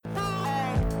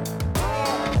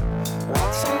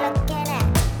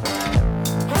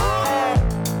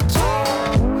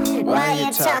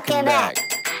Talking Back.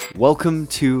 Welcome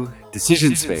to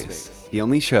Decision Space, the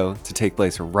only show to take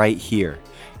place right here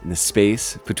in the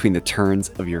space between the turns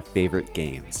of your favorite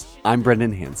games. I'm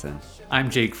Brendan Hansen. I'm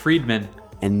Jake Friedman.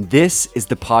 And this is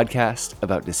the podcast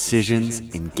about decisions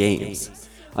in games.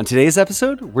 On today's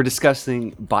episode, we're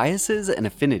discussing biases and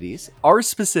affinities, ours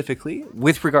specifically,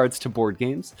 with regards to board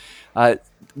games.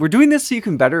 We're doing this so you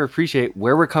can better appreciate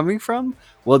where we're coming from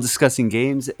while discussing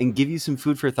games and give you some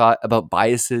food for thought about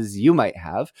biases you might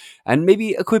have, and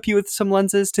maybe equip you with some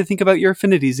lenses to think about your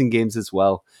affinities in games as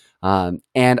well.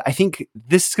 And I think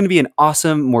this is going to be an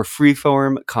awesome, more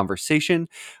freeform conversation.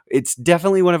 It's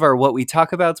definitely one of our what we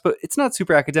talk abouts, but it's not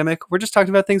super academic. We're just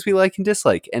talking about things we like and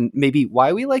dislike, and maybe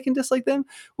why we like and dislike them.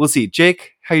 We'll see.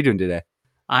 Jake, how you doing today?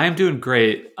 I'm doing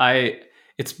great.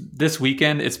 It's this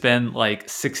weekend. It's been like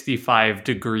 65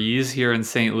 degrees here in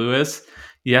St. Louis.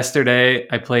 Yesterday,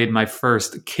 I played my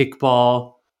first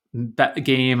kickball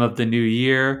game of the new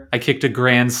year. I kicked a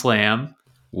grand slam.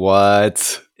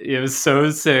 What? It was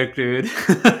so sick, dude.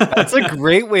 That's a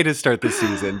great way to start the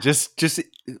season. Just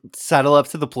saddle up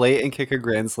to the plate and kick a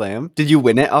grand slam. Did you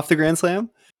win it off the grand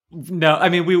slam? No, I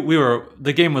mean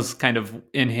the game was kind of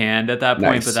in hand at that point,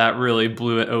 Nice. But that really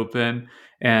blew it open.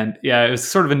 And yeah, it was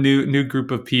sort of a new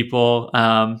group of people.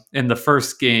 In the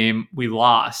first game, we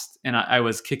lost, and I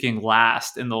was kicking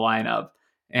last in the lineup.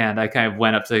 And I kind of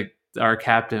went up to our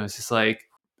captain, and was just like,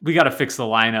 "We got to fix the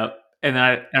lineup." And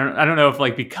I don't know if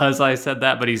like because I said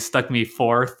that, but he stuck me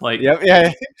fourth. Like, Yep.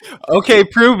 Yeah. Okay,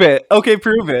 prove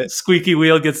it. Squeaky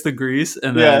wheel gets the grease,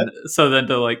 and then then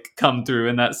to like come through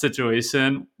in that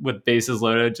situation with bases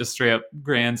loaded, just straight up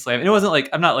grand slam. And it wasn't like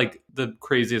I'm not like the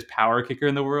craziest power kicker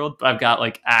in the world, but I've got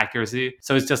like accuracy,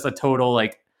 so it's just a total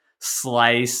like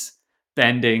slice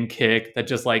bending kick that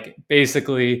just like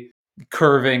basically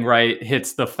curving right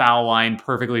hits the foul line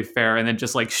perfectly fair, and then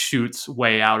just like shoots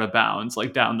way out of bounds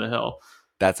like down the hill.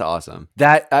 That's awesome.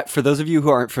 That for those of you who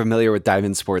aren't familiar with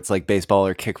diamond sports like baseball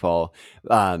or kickball,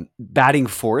 batting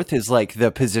fourth is like the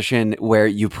position where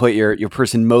you put your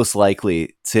person most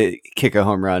likely to kick a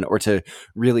home run or to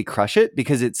really crush it,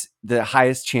 because it's the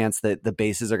highest chance that the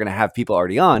bases are going to have people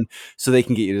already on, so they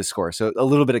can get you to score. So a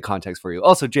little bit of context for you.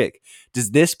 Also, Jake,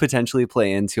 does this potentially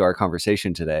play into our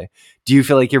conversation today? Do you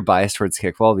feel like you're biased towards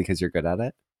kickball because you're good at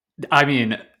it? I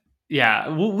mean, yeah,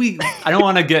 well, I don't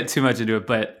want to get too much into it,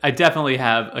 but I definitely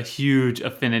have a huge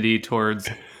affinity towards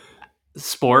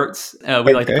sports.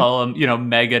 We like to call them,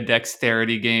 mega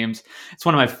dexterity games. It's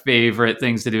one of my favorite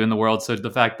things to do in the world. So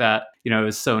the fact that, it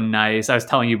was so nice. I was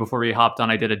telling you before we hopped on,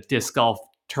 I did a disc golf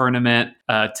tournament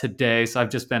today. So I've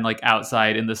just been like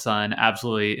outside in the sun,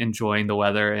 absolutely enjoying the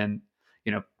weather and,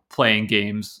 playing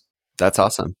games. That's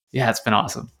awesome. Yeah, it's been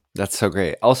awesome. That's so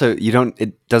great. Also,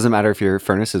 it doesn't matter if your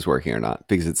furnace is working or not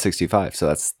because it's 65.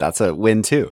 So that's a win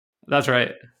too. That's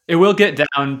right. It will get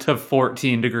down to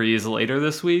 14 degrees later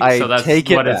this week. I so that's take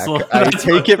it what back. it's I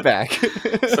take it back.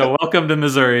 So welcome to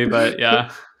Missouri, but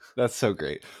yeah. That's so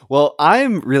great. Well,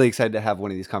 I'm really excited to have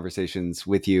one of these conversations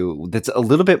with you that's a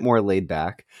little bit more laid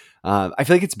back. I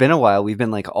feel like it's been a while. We've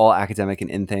been like all academic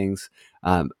and in things.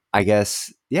 I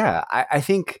guess, yeah, I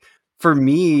think for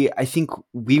me, I think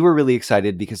we were really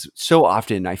excited because so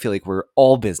often I feel like we're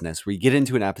all business. We get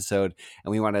into an episode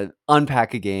and we want to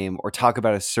unpack a game or talk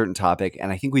about a certain topic.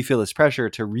 And I think we feel this pressure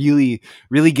to really,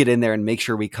 really get in there and make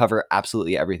sure we cover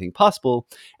absolutely everything possible.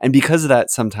 And because of that,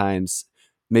 sometimes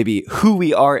maybe who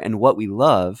we are and what we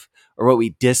love or what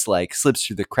we dislike slips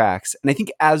through the cracks. And I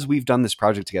think as we've done this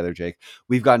project together, Jake,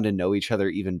 we've gotten to know each other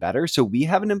even better. So we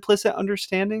have an implicit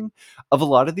understanding of a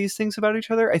lot of these things about each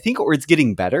other, I think, or it's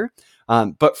getting better.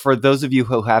 But for those of you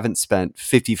who haven't spent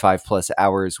 55 plus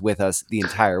hours with us the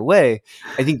entire way,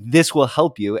 I think this will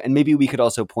help you. And maybe we could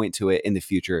also point to it in the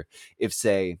future. If,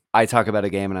 say, I talk about a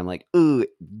game and I'm like, ooh,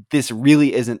 this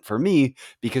really isn't for me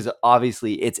because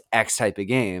obviously it's X type of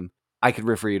game, I could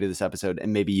refer you to this episode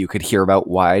and maybe you could hear about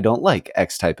why I don't like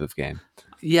X type of game.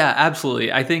 Yeah,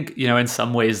 absolutely. I think, in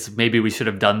some ways, maybe we should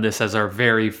have done this as our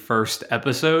very first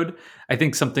episode. I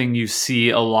think something you see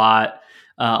a lot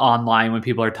online when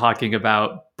people are talking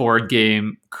about board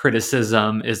game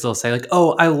criticism is they'll say like,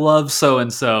 oh, I love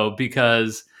so-and-so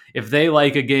because if they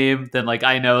like a game, then like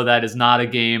I know that is not a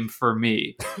game for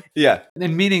me. Yeah.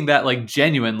 And meaning that like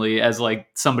genuinely as like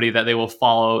somebody that they will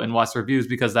follow and watch reviews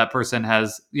because that person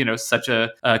has, such a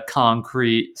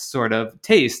concrete sort of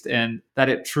taste, and that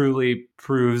it truly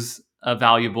proves a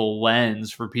valuable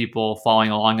lens for people following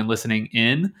along and listening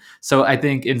in. So I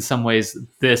think in some ways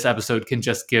this episode can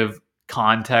just give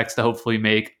context to hopefully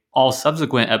make all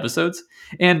subsequent episodes.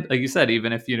 And like you said,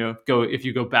 even if you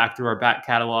go back through our back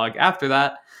catalog after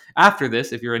that, after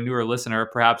this, if you're a newer listener,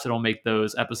 perhaps it'll make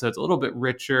those episodes a little bit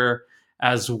richer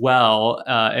as well,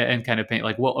 and kind of paint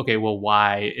like, well, okay, well,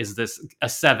 why is this a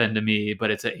 7 to me,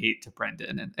 but it's an 8 to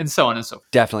Brendan, and so on and so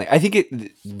forth. Definitely. I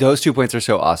think those 2 points are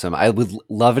so awesome. I would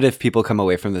love it if people come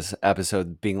away from this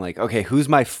episode being like, okay, who's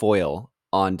my foil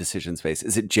on Decision Space?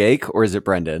 Is it Jake or is it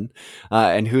Brendan?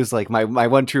 And who's like my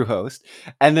one true host?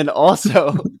 And then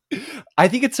also, I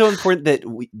think it's so important that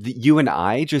you and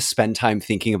I just spend time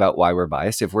thinking about why we're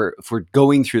biased. If we're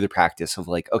going through the practice of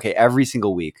like, okay, every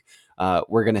single week,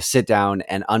 we're going to sit down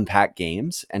and unpack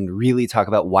games and really talk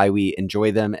about why we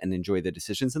enjoy them and enjoy the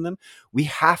decisions in them. We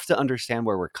have to understand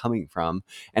where we're coming from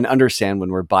and understand when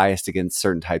we're biased against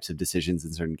certain types of decisions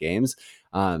in certain games.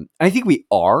 And I think we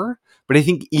are, but I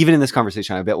think even in this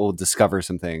conversation, I bet we'll discover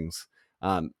some things.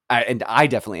 I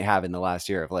definitely have in the last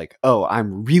year of like, oh,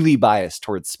 I'm really biased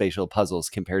towards spatial puzzles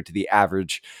compared to the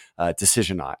average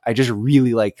decision. I just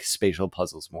really like spatial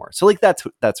puzzles more. So like that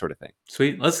sort of thing.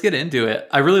 Sweet. Let's get into it.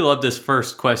 I really love this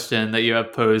first question that you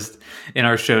have posed in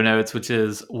our show notes, which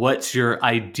is, what's your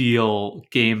ideal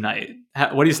game night?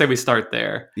 What do you say we start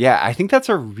there? Yeah, I think that's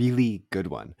a really good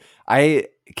one.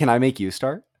 Can I make you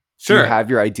start? Sure. Do you have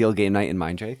your ideal game night in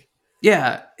mind, Jake?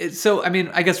 Yeah. So, I mean,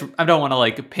 I guess I don't want to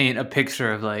like paint a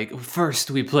picture of like,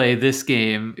 first we play this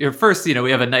game. Or first,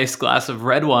 we have a nice glass of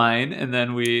red wine and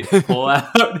then we pull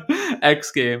out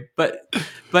X game. But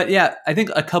yeah, I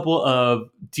think a couple of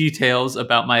details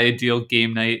about my ideal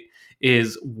game night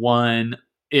is, one,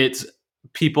 it's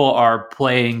people are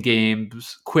playing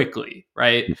games quickly,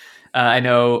 right? I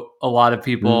know a lot of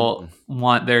people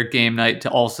want their game night to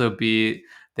also be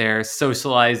their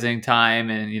socializing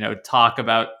time and, talk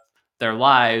about their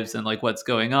lives and like what's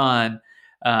going on,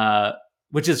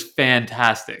 which is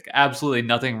fantastic. Absolutely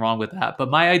nothing wrong with that.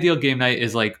 But my ideal game night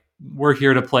is like, we're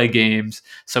here to play games.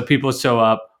 So people show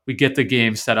up, we get the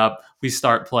game set up, we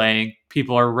start playing,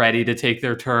 people are ready to take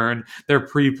their turn, they're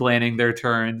pre-planning their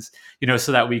turns,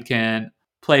 so that we can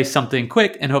play something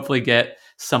quick and hopefully get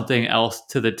something else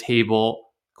to the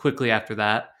table quickly after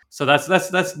that. So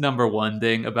that's number one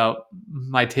thing about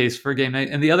my taste for game night.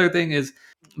 And the other thing is,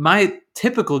 my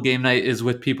typical game night is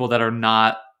with people that are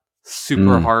not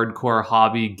super hardcore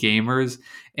hobby gamers,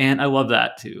 and I love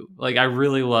that too. Like, I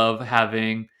really love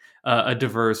having a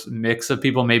diverse mix of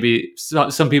people. Maybe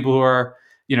some people who are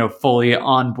fully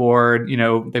on board.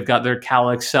 They've got their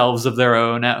Calyx shelves of their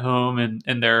own at home,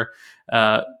 and they're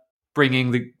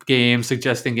bringing the games,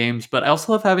 suggesting games. But I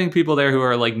also love having people there who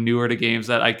are like newer to games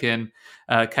that I can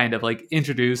kind of like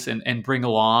introduce and bring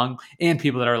along, and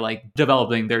people that are like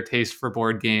developing their taste for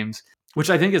board games, which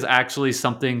I think is actually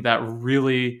something that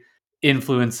really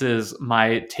influences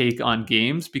my take on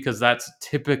games, because that's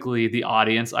typically the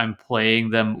audience I'm playing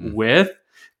them with,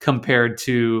 compared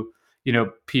to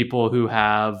people who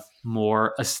have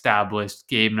more established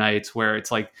game nights where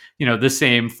it's like the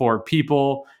same four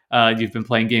people you've been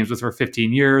playing games with for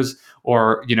 15 years,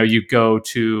 or you go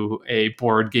to a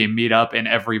board game meetup and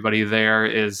everybody there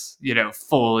is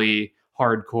fully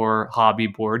hardcore hobby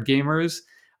board gamers.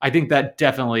 I think that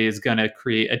definitely is going to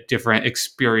create a different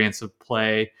experience of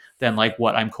play than like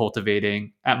what I'm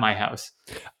cultivating at my house.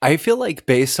 I feel like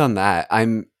based on that,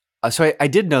 I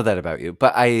did know that about you,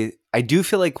 but I do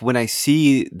feel like when I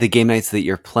see the game nights that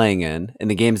you're playing in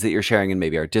and the games that you're sharing in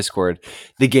maybe our Discord,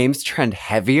 the games trend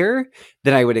heavier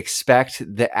than I would expect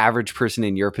the average person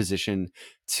in your position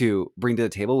to bring to the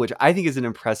table, which I think is an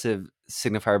impressive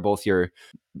signifier, both your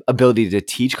ability to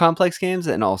teach complex games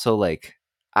and also like,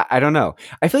 I don't know.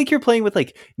 I feel like you're playing with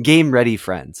like game ready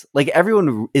friends. Like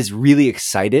everyone is really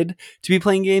excited to be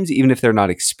playing games, even if they're not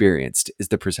experienced, is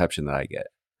the perception that I get.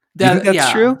 Do you think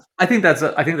that's true? I think that's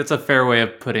a fair way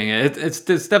of putting it. It's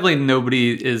definitely,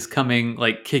 nobody is coming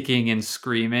like kicking and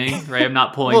screaming, right? I'm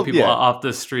not pulling people off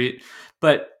the street,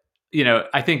 but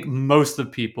I think most of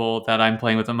the people that I'm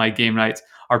playing with on my game nights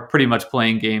are pretty much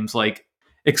playing games like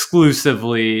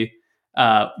exclusively,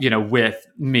 with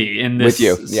me in this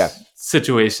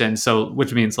situation. So,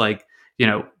 which means like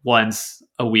once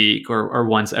a week or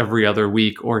once every other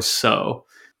week or so.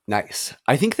 Nice.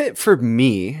 I think that for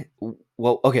me,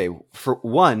 well, okay, for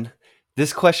one,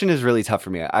 this question is really tough for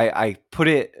me. I put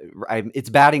it, it's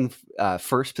batting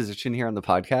first position here on the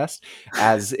podcast,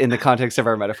 as in the context of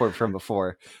our metaphor from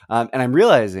before. And I'm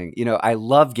realizing, I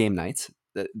love game nights.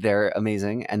 They're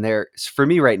amazing. And they're, for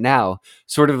me right now,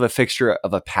 sort of a fixture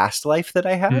of a past life that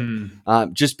I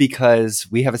had, just because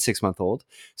we have a 6-month-old.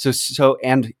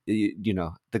 And,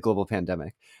 the global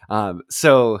pandemic.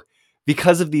 So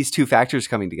because of these two factors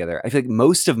coming together, I feel like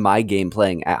most of my game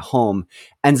playing at home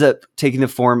ends up taking the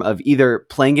form of either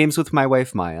playing games with my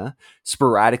wife, Maya,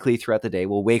 sporadically throughout the day.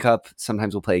 We'll wake up,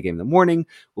 sometimes we'll play a game in the morning,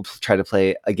 we'll try to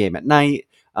play a game at night.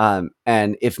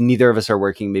 And if neither of us are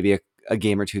working, maybe a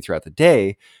game or two throughout the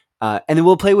day. And then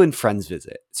we'll play when friends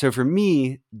visit. So for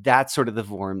me, that's sort of the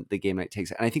form the game night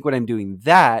takes. And I think when I'm doing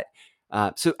that,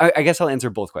 so I guess I'll answer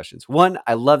both questions. One,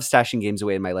 I love stashing games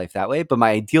away in my life that way, but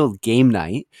my ideal game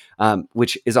night,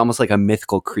 which is almost like a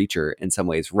mythical creature in some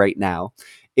ways right now,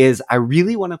 is I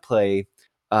really want to play.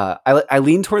 I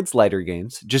lean towards lighter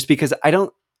games just because I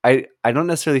don't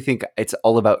necessarily think it's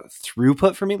all about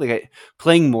throughput for me. Like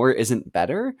playing more isn't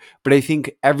better, but I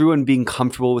think everyone being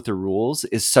comfortable with the rules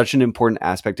is such an important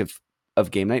aspect of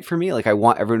game night for me. Like I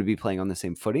want everyone to be playing on the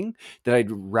same footing that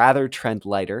I'd rather trend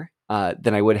lighter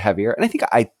than I would heavier. And I think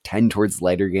I tend towards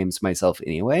lighter games myself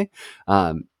anyway.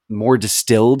 More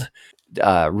distilled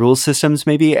rule systems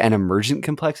maybe and emergent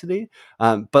complexity.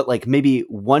 But like maybe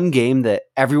one game that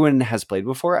everyone has played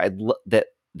before, that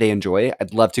they enjoy.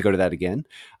 I'd love to go to that again.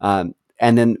 And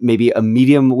then maybe a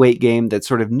medium weight game that's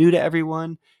sort of new to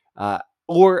everyone,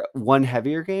 or one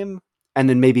heavier game, and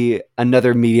then maybe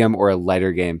another medium or a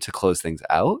lighter game to close things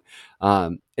out,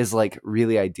 is like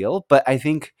really ideal. But I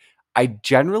think I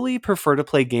generally prefer to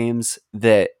play games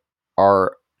that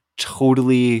are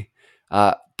totally,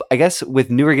 I guess, with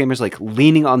newer gamers, like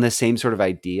leaning on the same sort of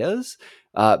ideas,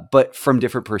 but from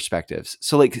different perspectives.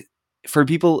 So, like, for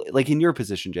people like in your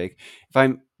position, Jake, if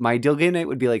I'm my ideal game night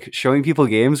would be like showing people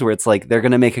games where it's like they're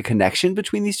going to make a connection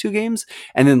between these two games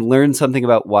and then learn something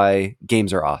about why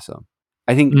games are awesome.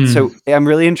 I think so. I'm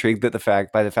really intrigued that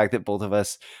by the fact that both of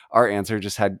us, our answer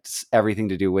just had everything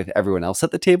to do with everyone else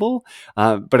at the table.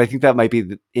 But I think that might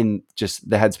be in just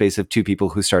the headspace of two people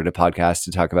who started a podcast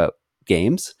to talk about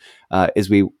games, is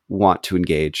we want to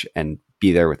engage and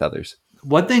be there with others.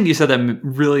 One thing you said that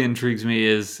really intrigues me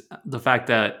is the fact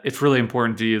that it's really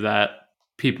important to you that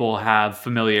people have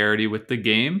familiarity with the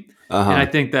game. And I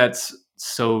think that's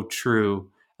so true.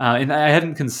 And I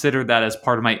hadn't considered that as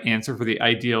part of my answer for the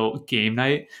ideal game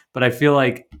night, but I feel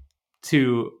like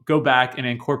to go back and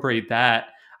incorporate that,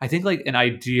 I think like an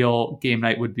ideal game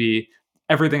night would be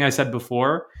everything I said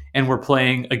before, and we're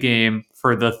playing a game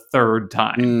for the third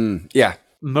time. Yeah.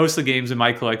 Most of the games in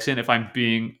my collection, if I'm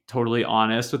being totally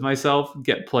honest with myself,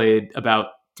 get played about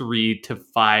 3 to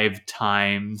 5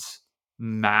 times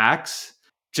max.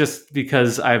 Just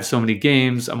because I have so many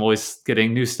games, I'm always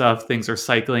getting new stuff. Things are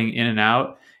cycling in and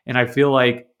out. And I feel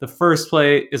like the first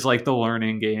play is like the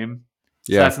learning game.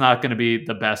 So that's not going to be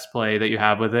the best play that you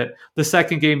have with it. The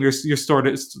second game, you're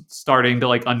starting to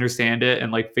like understand it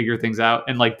and like figure things out.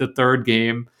 And like the third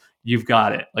game, you've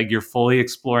got it. Like you're fully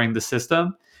exploring the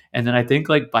system. And then I think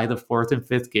like by the fourth and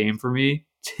fifth game for me,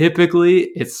 typically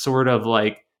it's sort of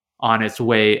like on its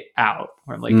way out.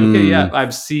 Where I'm like, okay, yeah,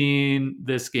 I've seen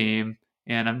this game,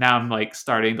 and I'm like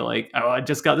starting to like, oh, I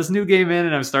just got this new game in,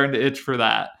 and I'm starting to itch for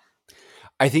that.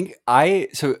 I think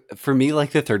so for me,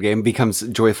 like the third game becomes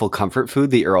joyful comfort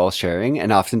food that you're all sharing.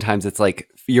 And oftentimes it's like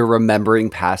you're remembering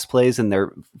past plays and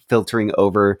they're filtering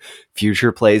over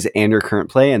future plays and your current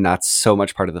play. And that's so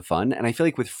much part of the fun. And I feel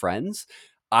like with friends,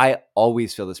 I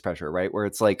always feel this pressure, right? Where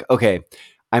it's like, okay,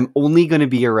 I'm only going to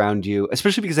be around you,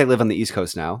 especially because I live on the East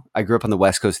Coast now. I grew up on the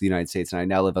West Coast of the United States and I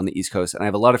now live on the East Coast. And I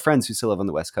have a lot of friends who still live on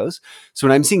the West Coast. So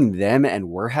when I'm seeing them and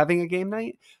we're having a game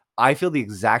night, I feel the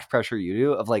exact pressure you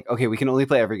do of like, okay, we can only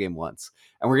play every game once.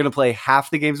 And we're going to play half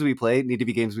the games we played need to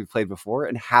be games we've played before,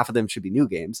 and half of them should be new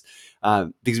games,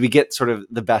 because we get sort of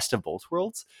the best of both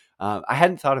worlds. I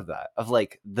hadn't thought of that, of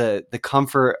like the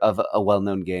comfort of a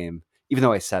well-known game, even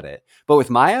though I said it. But with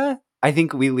Maya, I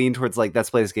think we lean towards like, let's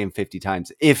play this game 50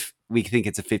 times if we think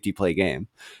it's a 50 play game.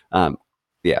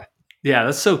 Yeah. Yeah,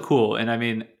 that's so cool. And I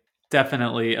mean,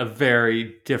 definitely a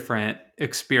very different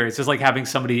experience. It's like having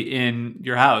somebody in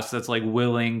your house that's like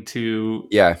willing to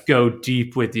Yeah. go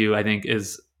deep with you, I think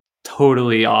is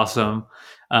totally awesome.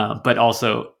 But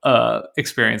also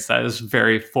experience that is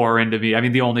very foreign to me. I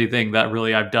mean, the only thing that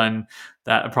really I've done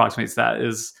that approximates that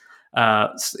is,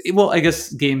 well, I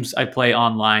guess games I play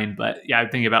online, but yeah, I'm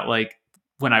thinking about like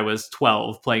when I was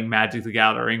 12 playing Magic the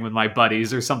Gathering with my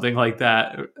buddies or something like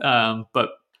that. But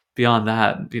beyond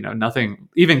that, nothing.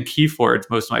 Even Keyforge,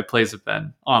 most of my plays have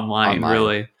been online.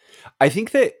 Really. I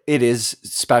think that it is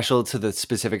special to the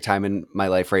specific time in my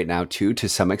life right now too, to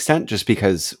some extent, just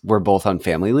because we're both on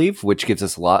family leave, which gives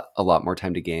us a lot more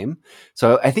time to game.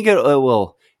 So I think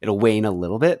it'll wane a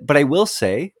little bit. But I will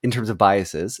say, in terms of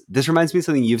biases, this reminds me of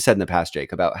something you've said in the past,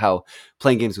 Jake, about how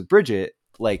playing games with Bridget,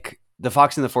 like the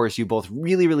Fox and the Forest, you both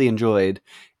really, really enjoyed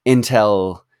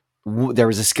until there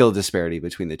was a skill disparity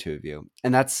between the two of you,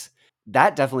 and that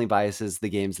definitely biases the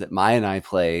games that Maya and I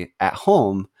play at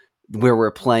home, where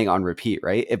we're playing on repeat.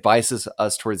 Right, it biases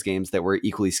us towards games that we're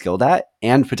equally skilled at,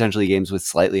 and potentially games with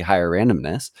slightly higher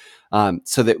randomness,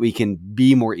 so that we can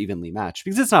be more evenly matched.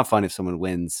 Because it's not fun if someone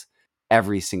wins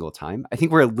every single time. I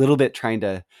think we're a little bit trying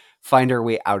to find our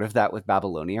way out of that with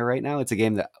Babylonia right now. It's a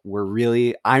game that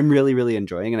I'm really, really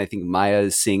enjoying, and I think Maya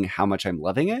is seeing how much I'm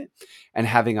loving it and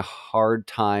having a hard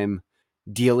time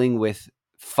dealing with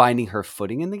finding her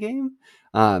footing in the game.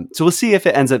 So we'll see if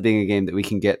it ends up being a game that we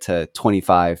can get to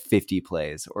 25, 50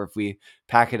 plays, or if we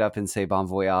pack it up and say Bon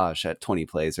Voyage at 20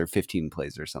 plays or 15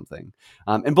 plays or something.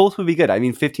 And both would be good. I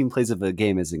mean, 15 plays of a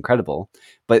game is incredible,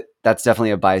 but that's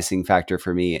definitely a biasing factor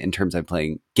for me in terms of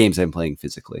playing games I'm playing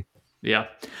physically. Yeah.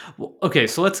 Well, okay,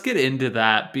 so let's get into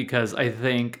that, because I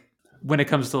think when it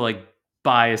comes to like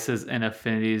biases and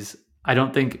affinities, I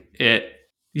don't think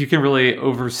you can really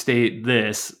overstate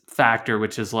this factor,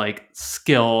 which is like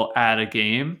skill at a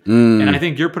game. And I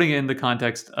think you're putting it in the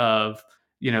context of,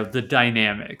 the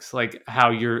dynamics, like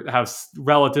how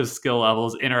relative skill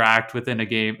levels interact within a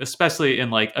game, especially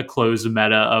in like a closed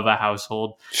meta of a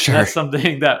household. Sure. And that's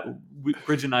something that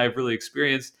Bridget and I have really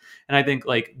experienced. And I think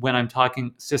like when I'm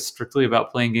talking just strictly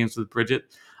about playing games with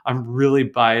Bridget, I'm really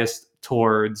biased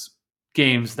towards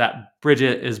games that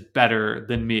Bridget is better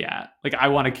than me at. Like I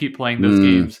want to keep playing those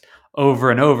games over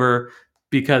and over,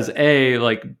 because A,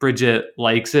 like Bridget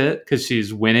likes it because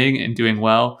she's winning and doing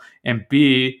well, and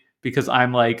B, because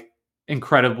I'm like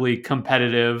incredibly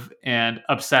competitive and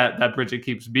upset that Bridget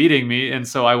keeps beating me, and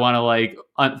so I want to like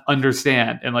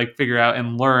understand and like figure out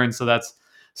and learn. So that's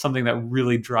something that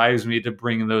really drives me to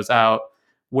bring those out.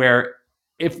 Where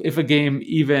if a game,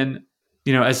 even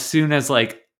as soon as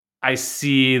like I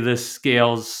see the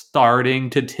scales starting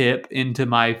to tip into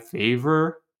my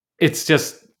favor, it's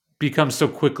just becomes so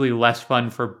quickly less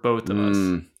fun for both of us,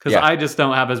 because Yeah. I just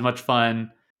don't have as much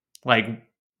fun. Like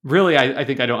really, I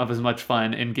think I don't have as much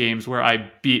fun in games where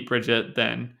I beat Bridget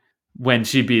than when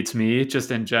she beats me,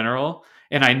 just in general.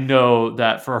 And I know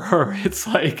that for her, it's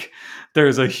like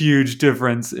there's a huge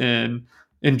difference in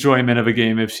enjoyment of a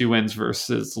game if she wins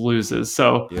versus loses.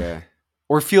 So Yeah.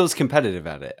 Or feels competitive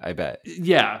at it, I bet.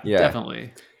 yeah,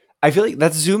 definitely. I feel like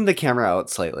let's zoom the camera out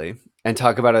slightly and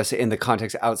talk about us in the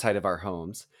context outside of our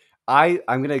homes. I'm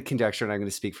going to conjecture, and I'm going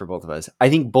to speak for both of us. I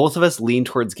think both of us lean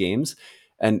towards games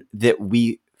and that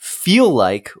we feel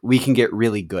like we can get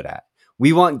really good at.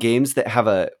 We want games that have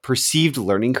a perceived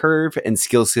learning curve and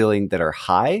skill ceiling that are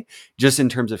high, just in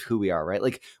terms of who we are, right?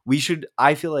 Like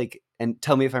I feel like, and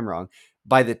tell me if I'm wrong,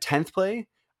 by the 10th play,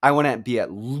 I want to be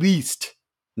at least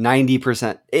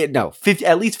 90%, no, 50,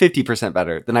 at least 50%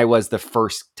 better than I was the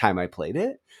first time I played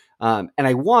it. And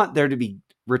I want there to be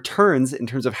returns in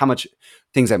terms of how much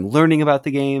things I'm learning about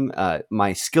the game.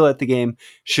 My skill at the game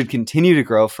should continue to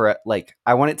grow for like,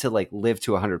 I want it to like live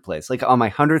to 100 plays. Like on my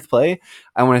 100th play,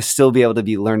 I want to still be able to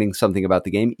be learning something about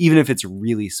the game, even if it's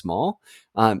really small.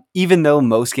 Even though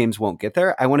most games won't get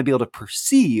there, I want to be able to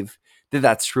perceive that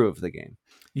that's true of the game.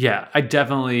 Yeah, I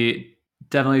definitely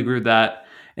agree with that.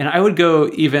 And I would go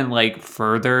even like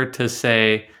further to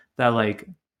say that like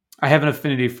I have an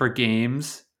affinity for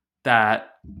games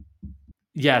that,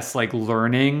 yes, like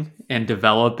learning and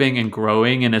developing and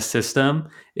growing in a system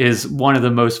is one of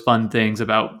the most fun things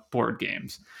about board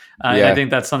games. And I think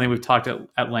that's something we've talked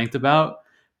at length about.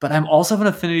 But I'm also have an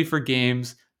affinity for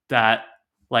games that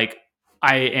like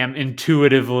I am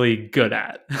intuitively good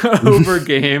at over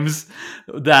games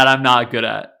that I'm not good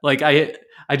at. Like I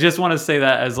just want to say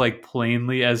that as like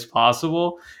plainly as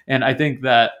possible. And I think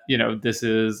that, this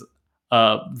is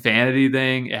a vanity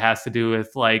thing. It has to do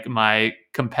with like my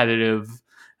competitive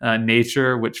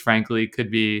nature, which frankly could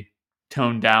be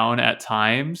toned down at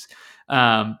times.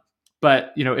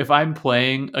 But if I'm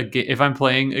playing a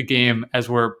game as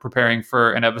we're preparing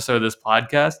for an episode of this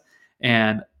podcast,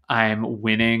 and I'm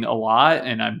winning a lot,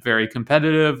 and I'm very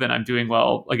competitive, and I'm doing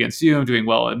well against you, I'm doing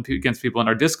well against people in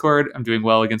our Discord, I'm doing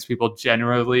well against people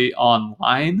generally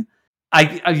online,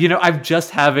 I'm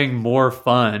just having more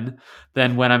fun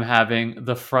than when I'm having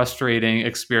the frustrating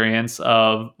experience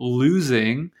of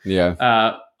losing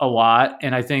a lot.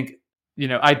 And I think,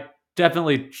 I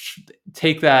definitely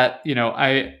take that,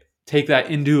 I take that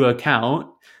into account.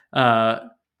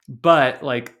 But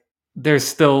like, there's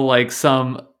still like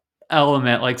some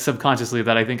element like subconsciously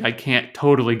that I think I can't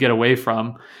totally get away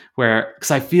from, where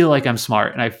because I feel like I'm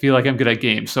smart and I feel like I'm good at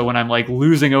games. So when I'm like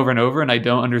losing over and over and I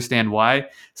don't understand why,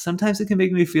 sometimes it can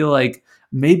make me feel like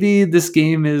maybe this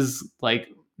game is like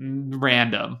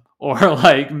random, or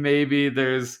like maybe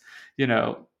there's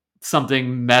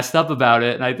something messed up about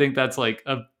it. And I think that's like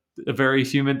a very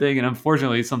human thing, and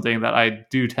unfortunately something that I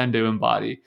do tend to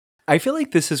embody. I feel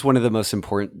like this is one of the most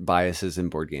important biases in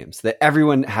board games that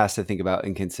everyone has to think about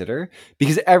and consider,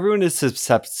 because everyone is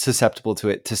susceptible to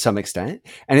it to some extent.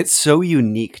 And it's so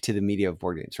unique to the media of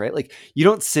board games, right? Like, you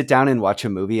don't sit down and watch a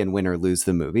movie and win or lose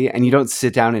the movie, and you don't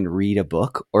sit down and read a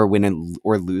book or win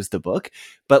or lose the book.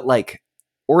 But like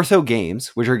ortho games,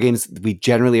 which are games we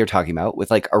generally are talking about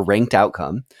with like a ranked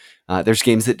outcome, there's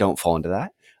games that don't fall into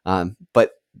that.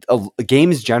 But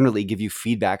games generally give you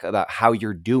feedback about how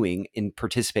you're doing in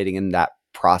participating in that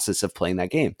process of playing that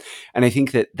game. And I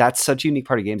think that that's such a unique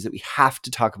part of games that we have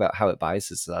to talk about how it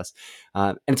biases us.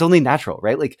 And it's only natural,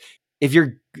 right? Like, if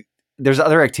you're, there's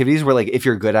other activities where like if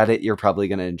you're good at it, you're probably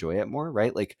going to enjoy it more,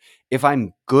 right? Like, if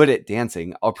I'm good at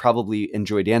dancing, I'll probably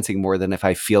enjoy dancing more than if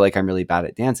I feel like I'm really bad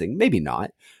at dancing. Maybe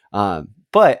not.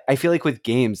 But I feel like with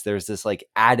games, there's this like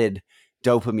added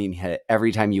dopamine hit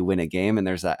every time you win a game and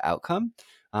there's that outcome.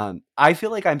 I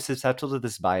feel like I'm susceptible to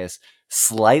this bias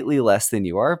slightly less than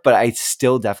you are, but I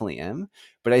still definitely am.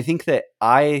 But I think that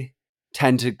I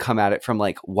tend to come at it from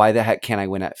like, why the heck can't I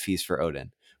win at Feast for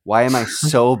Odin? Why am I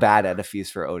so bad at a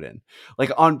Feast for Odin?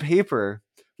 Like, on paper,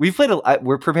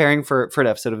 we're preparing for an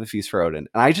episode of a Feast for Odin,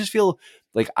 and I just feel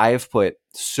like I have put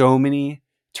so many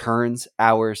turns,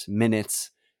 hours,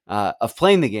 minutes of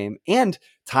playing the game and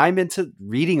time into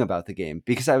reading about the game,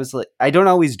 because I was like, I don't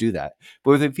always do that.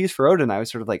 But with A Feast for Odin, I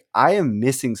was sort of like, I am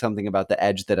missing something about the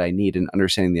edge that I need in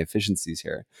understanding the efficiencies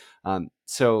here.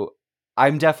 So I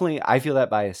feel that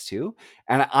bias too.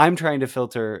 And I'm trying to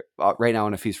filter right now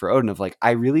on A Feast for Odin of like,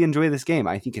 I really enjoy this game.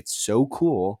 I think it's so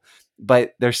cool,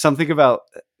 but there's something about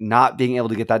not being able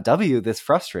to get that W that's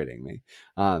frustrating me.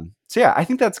 So yeah, I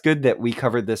think that's good that we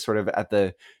covered this sort of at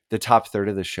the top third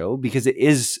of the show, because it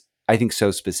is, I think,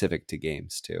 so specific to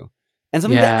games too. And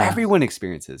something that everyone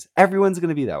experiences. Everyone's going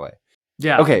to be that way.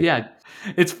 Yeah, Okay. yeah.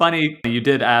 It's funny. You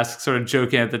did ask, sort of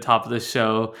joking at the top of the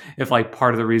show, if like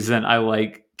part of the reason I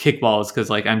like kickball is because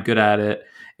like I'm good at it.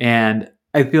 And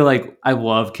I feel like I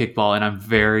love kickball and I'm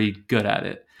very good at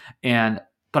it.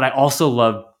 But I also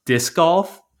love disc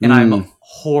golf and I'm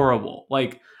horrible.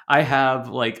 Like, I have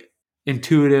like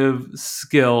intuitive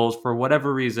skills for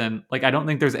whatever reason. Like, I don't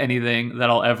think there's anything that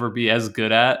I'll ever be as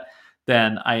good at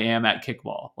than I am at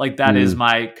kickball. Like, that is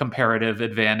my comparative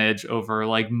advantage over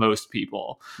like most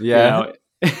people. Yeah. You know,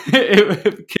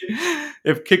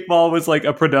 if kickball was like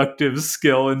a productive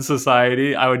skill in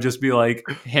society, I would just be like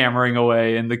hammering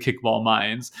away in the kickball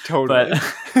mines. Totally.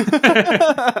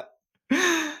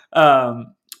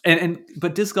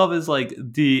 But disc golf is like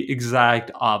the exact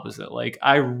opposite. Like,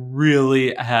 I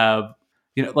really have,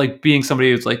 like, being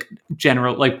somebody who's like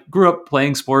like grew up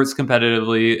playing sports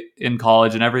competitively in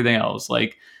college and everything else.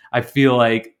 Like, I feel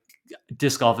like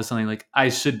disc golf is something like I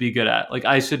should be good at. Like,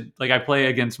 I play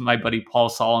against my buddy Paul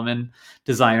Solomon,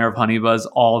 designer of Honey Buzz,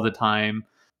 all the time.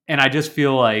 And I just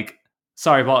feel like,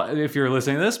 sorry, Paul, if you're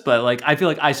listening to this, but like, I feel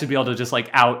like I should be able to just like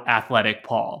out athletic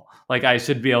Paul. Like, I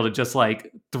should be able to just like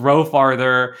throw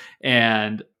farther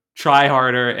and try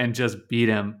harder and just beat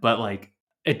him. But like,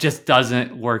 it just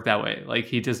doesn't work that way. Like,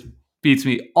 he just beats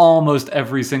me almost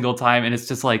every single time. And it's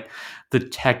just like the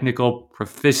technical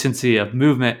proficiency of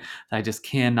movement that I just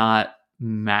cannot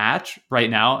match right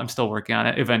now. I'm still working on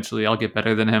it. Eventually I'll get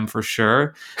better than him for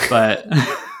sure. But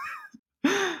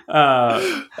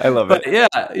I love it. Yeah.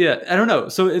 I don't know.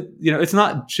 So it's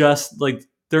not just like,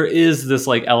 there is this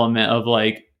like element of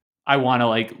like, I want to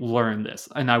like learn this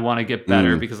and I want to get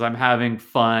better because I'm having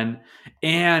fun.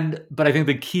 But I think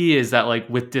the key is that like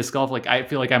with disc golf, like I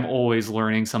feel like I'm always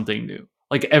learning something new.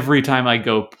 Like, every time I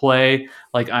go play,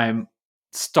 like I'm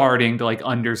starting to like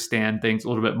understand things a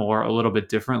little bit more, a little bit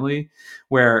differently,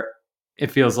 where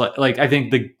it feels like I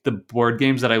think the board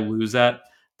games that I lose at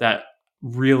that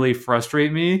really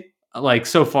frustrate me, like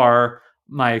so far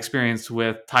my experience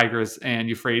with Tigris and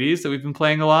Euphrates that we've been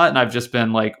playing a lot, and I've just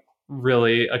been like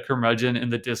really a curmudgeon in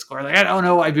the Discord. Like, I don't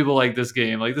know why people like this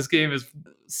game. Like, this game is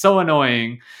so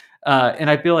annoying. And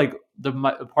I feel like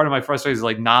part of my frustration is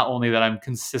like not only that I'm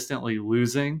consistently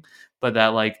losing, but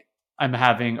that like I'm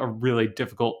having a really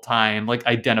difficult time like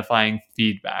identifying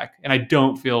feedback. And I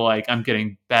don't feel like I'm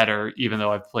getting better, even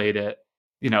though I've played it,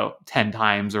 10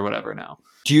 times or whatever now.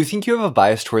 Do you think you have a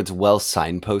bias towards well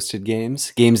signposted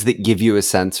games that give you a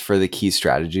sense for the key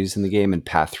strategies in the game and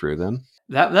path through them?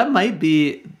 That might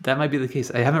be the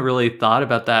case. I haven't really thought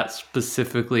about that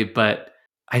specifically, but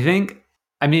I think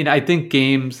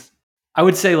games, I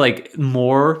would say like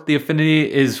more the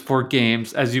affinity is for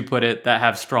games, as you put it, that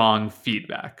have strong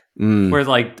feedback. Whereas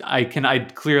like I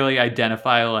clearly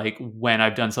identify like when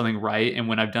I've done something right and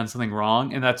when I've done something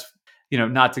wrong, and that's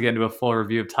not to get into a full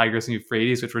review of Tigris and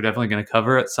Euphrates, which we're definitely going to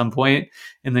cover at some point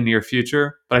in the near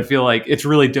future. But I feel like it's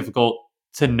really difficult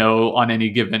to know on any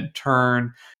given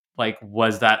turn, like,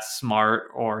 was that smart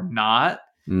or not?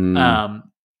 And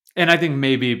I think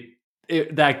maybe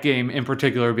that game in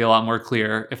particular would be a lot more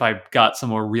clear if I got some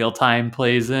more real time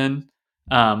plays in.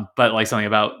 But like something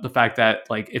about the fact that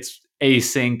like it's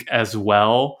async as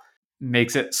well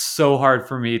makes it so hard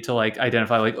for me to like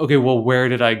identify like, okay, well, where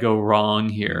did I go wrong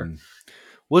here?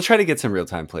 We'll try to get some real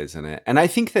time plays in it, and I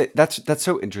think that's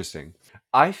so interesting.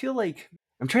 I feel like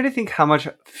I'm trying to think how much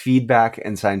feedback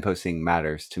and signposting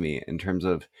matters to me in terms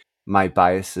of my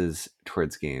biases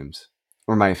towards games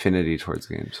or my affinity towards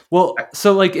games. Well,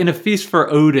 so like in A Feast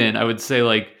for Odin, I would say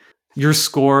like your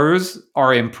scores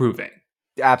are improving.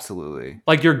 Absolutely.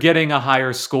 Like you're getting a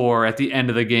higher score at the end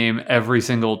of the game every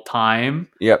single time.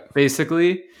 Yep.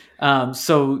 Basically.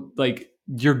 So like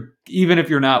even if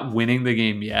you're not winning the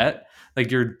game yet, like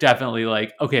you're definitely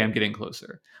like, okay, I'm getting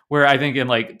closer. Where I think in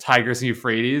like Tigris and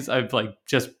Euphrates, I've like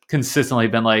just consistently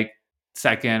been like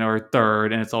second or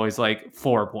third, and it's always like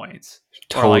 4 points.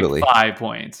 Totally. Or like 5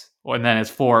 points. And then it's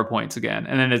 4 points again.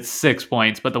 And then it's 6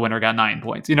 points, but the winner got 9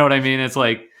 points. You know what I mean? It's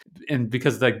like, and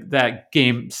because that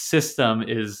game system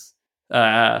is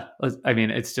I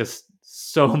mean, it's just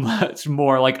so much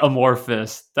more like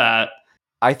amorphous that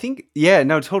I think, yeah,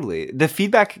 no, totally. The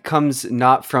feedback comes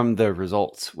not from the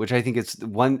results, which I think is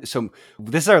one. So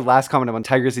this is our last comment on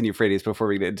Tigris and Euphrates before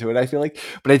we get into it, I feel like.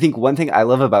 But I think one thing I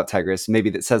love about Tigris, maybe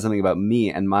that says something about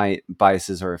me and my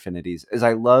biases or affinities, is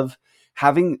I love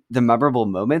having the memorable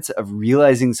moments of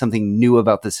realizing something new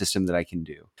about the system that I can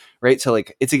do, right? So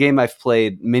like, it's a game I've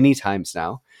played many times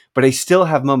now, but I still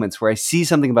have moments where I see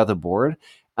something about the board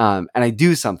and I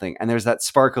do something, and there's that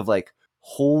spark of like,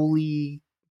 holy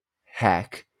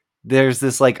heck, there's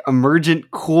this like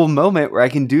emergent cool moment where I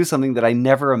can do something that I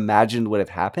never imagined would have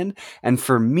happened. And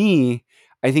for me,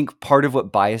 I think part of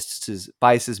what biases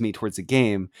me towards a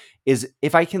game is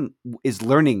if I can is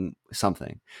learning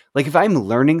something. Like if I'm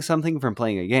learning something from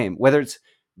playing a game, whether it's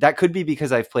that could be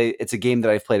because it's a game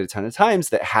that I've played a ton of times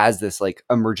that has this like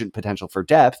emergent potential for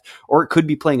depth, or it could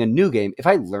be playing a new game. If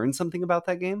I learn something about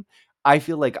that game, I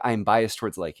feel like I'm biased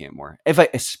towards liking it more.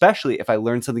 Especially if I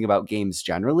learn something about games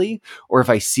generally, or if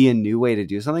I see a new way to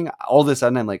do something, all of a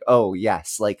sudden I'm like, oh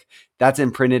yes, like that's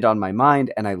imprinted on my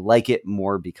mind and I like it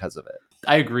more because of it.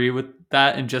 I agree with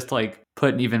that. And just like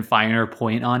put an even finer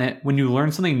point on it, when you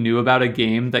learn something new about a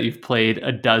game that you've played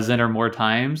a dozen or more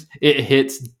times, it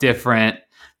hits different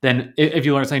than if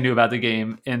you learn something new about the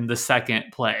game in the second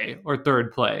play or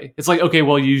third play. It's like, okay,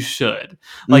 well, you should.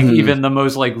 Like even the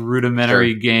most like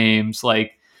rudimentary games,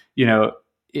 like,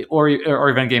 or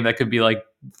even a game that could be like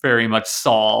very much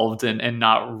solved and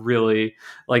not really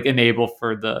like enable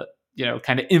for the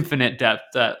kind of infinite depth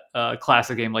that a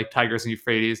classic game like Tigris and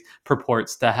Euphrates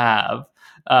purports to have.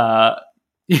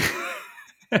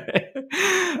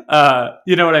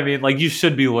 You know what I mean? Like you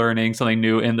should be learning something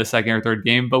new in the second or third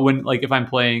game. But when like if I'm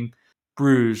playing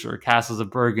Bruges or Castles of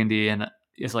Burgundy and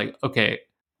it's like, okay,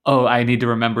 oh, I need to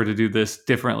remember to do this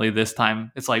differently this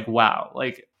time. It's like, wow,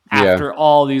 like after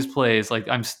all these plays, like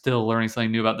I'm still learning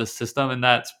something new about this system, and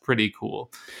that's pretty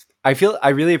cool. I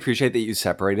really appreciate that you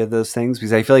separated those things,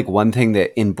 because I feel like one thing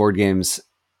that in board games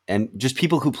and just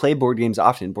people who play board games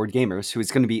often, board gamers, who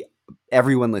is going to be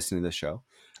everyone listening to this show.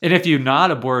 And if you're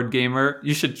not a board gamer,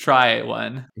 you should try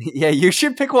one. Yeah, you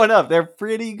should pick one up. They're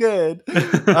pretty good.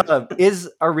 Is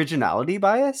originality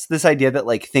bias? This idea that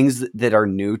like things that are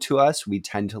new to us, we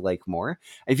tend to like more.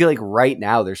 I feel like right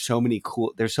now there's so many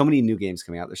new games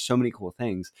coming out. There's so many cool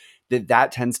things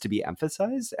that tends to be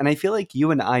emphasized. And I feel like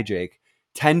you and I, Jake,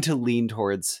 tend to lean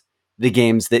towards the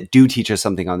games that do teach us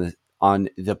something on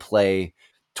the play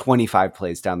 25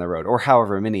 plays down the road, or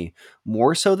however many,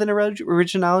 more so than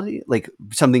originality, like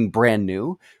something brand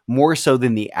new, more so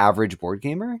than the average board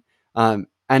gamer. And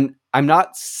I'm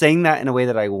not saying that in a way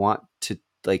that I want to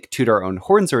like toot our own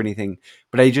horns or anything,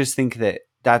 but I just think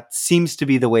that seems to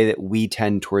be the way that we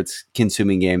tend towards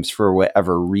consuming games for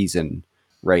whatever reason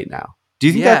right now. Do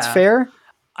you think that's fair?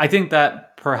 I think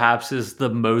that perhaps is the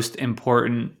most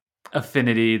important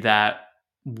affinity that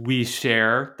we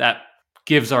share that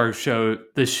gives our show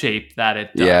the shape that it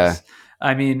does. Yeah.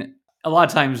 I mean, a lot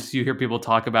of times you hear people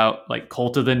talk about like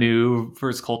Cult of the New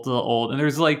versus Cult of the Old, and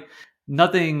there's like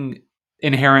nothing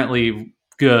inherently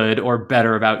good or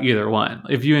better about either one.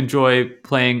 If you enjoy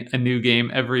playing a new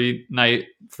game every night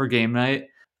for game night,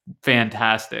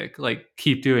 fantastic. Like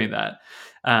keep doing that.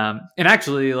 And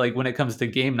actually, like when it comes to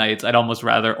game nights, I'd almost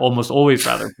always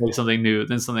rather play something new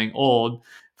than something old.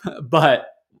 But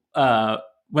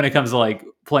when it comes to like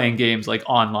playing games like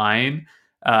online,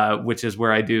 which is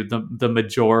where I do the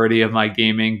majority of my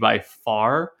gaming by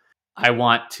far. I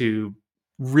want to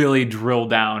really drill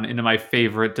down into my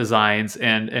favorite designs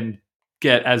and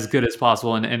get as good as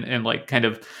possible and like kind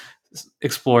of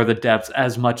explore the depths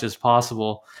as much as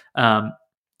possible. And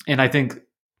I think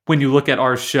when you look at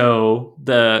our show,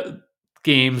 the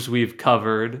games we've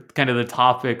covered, kind of the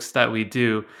topics that we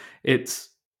do, it's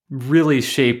really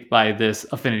shaped by this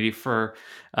affinity for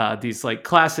these like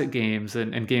classic games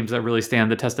and games that really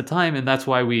stand the test of time, and that's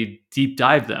why we deep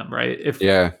dive them, right?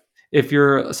 Yeah. If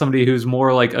you're somebody who's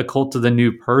more like a cult to the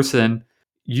new person,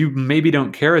 you maybe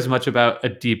don't care as much about a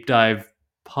deep dive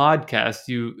podcast.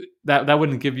 That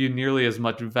wouldn't give you nearly as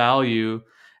much value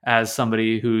as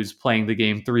somebody who's playing the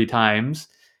game 3 times.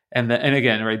 And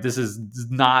again, right, this is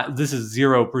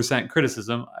 0%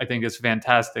 criticism. I think it's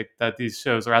fantastic that these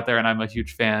shows are out there, and I'm a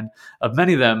huge fan of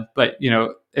many of them. But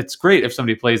it's great if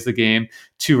somebody plays the game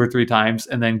 2 or 3 times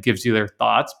and then gives you their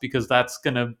thoughts, because that's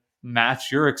going to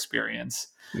match your experience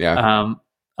Yeah.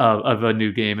 of a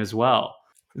new game as well.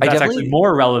 I That's actually definitely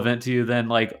more relevant to you than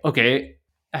like, okay,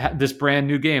 this brand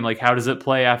new game, like how does it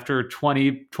play after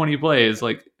 20 plays?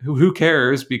 Like who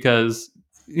cares? Because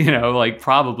like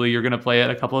probably you're going to play it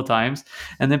a couple of times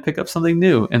and then pick up something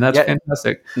new, and that's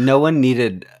fantastic. No one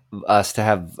needed us to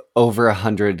have over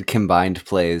 100 combined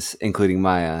plays, including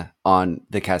Maya, on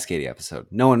the Cascadia episode.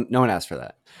 No one asked for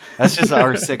that. That's just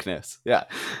our sickness. Yeah.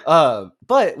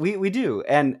 But we do.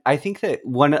 And I think that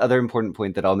one other important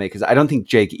point that I'll make is I don't think,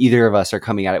 Jake, either of us are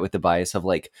coming at it with the bias of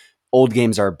like old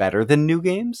games are better than new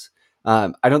games.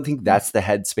 I don't think that's the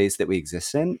headspace that we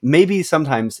exist in. Maybe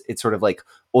sometimes it's sort of like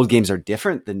old games are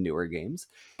different than newer games,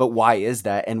 but why is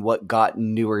that? And what got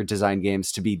newer design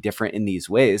games to be different in these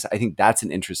ways? I think that's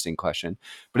an interesting question.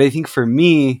 But I think for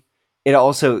me, it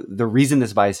also, the reason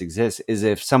this bias exists is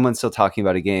if someone's still talking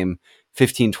about a game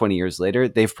 15, 20 years later,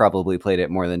 they've probably played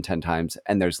it more than 10 times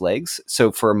and there's legs.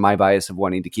 So for my bias of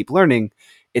wanting to keep learning,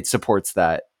 it supports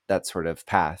that sort of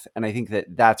path. And I think that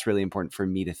that's really important for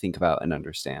me to think about and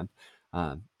understand.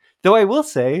 Though I will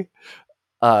say,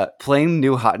 playing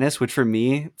New Hotness, which for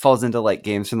me falls into like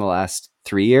games from the last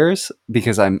 3 years,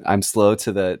 because I'm slow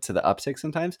to the uptick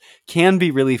sometimes, can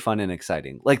be really fun and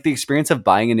exciting. Like the experience of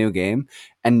buying a new game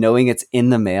and knowing it's in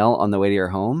the mail on the way to your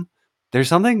home. There's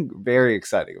something very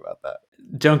exciting about that.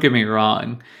 Don't get me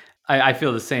wrong. I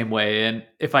feel the same way. And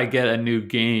if I get a new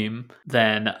game,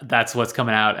 then that's what's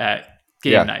coming out at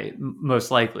game night,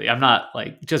 most likely. I'm not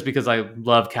like, just because I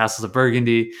love Castles of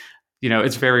Burgundy,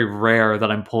 it's very rare that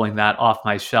I'm pulling that off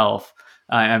my shelf.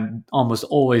 I'm almost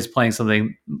always playing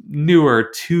something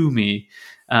newer to me.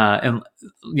 And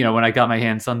when I got my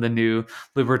hands on the new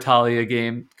Libertalia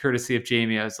game, courtesy of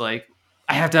Jamie, I was like,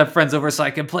 I have to have friends over so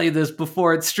I can play this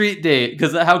before it's street date,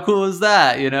 because how cool is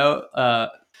that,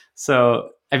 So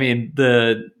I mean,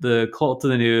 the cult to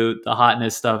the new, the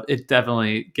hotness stuff, it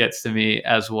definitely gets to me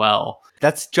as well.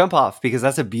 Let's jump off, because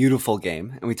that's a beautiful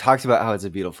game. And we talked about how it's a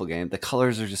beautiful game. The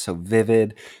colors are just so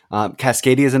vivid.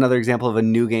 Cascadia is another example of a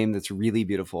new game that's really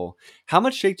beautiful. How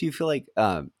much, Jake, do you feel like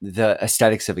the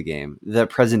aesthetics of a game, the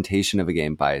presentation of a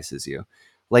game biases you?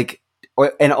 Like,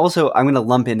 and also I'm going to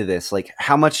lump into this, like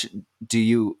how much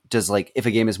does like if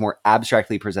a game is more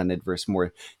abstractly presented versus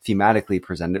more thematically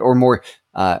presented, or more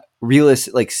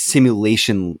realistic, like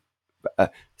simulation,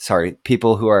 sorry,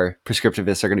 people who are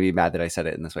prescriptivists are going to be mad that I said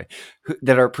it in this way,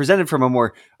 that are presented from a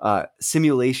more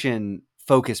simulation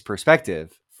focused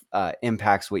perspective,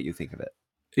 impacts what you think of it.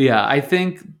 Yeah, I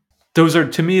think those are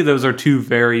two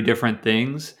very different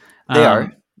things. They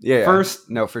are. Yeah. First,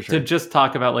 no, for sure. To just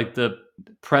talk about like the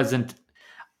present,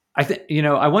 I think,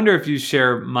 I wonder if you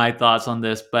share my thoughts on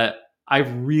this, but I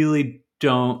really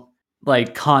don't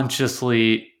like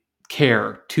consciously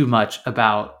care too much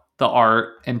about the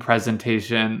art and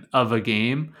presentation of a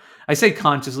game. I say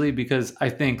consciously because I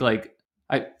think like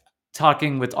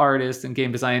talking with artists and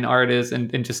game design artists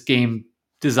and just game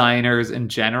designers in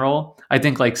general, I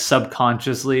think like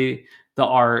subconsciously the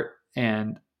art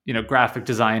and graphic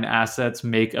design assets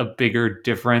make a bigger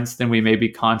difference than we maybe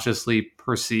consciously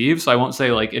perceive. So I won't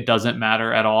say like it doesn't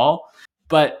matter at all,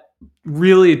 but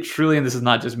really truly, and this is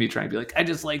not just me trying to be like, I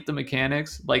just like the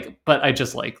mechanics, but I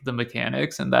just like the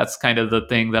mechanics, and that's kind of the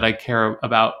thing that I care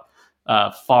about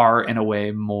far and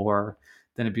away more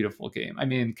than a beautiful game. I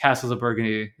mean, Castles of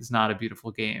Burgundy is not a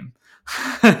beautiful game,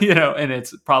 and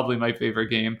it's probably my favorite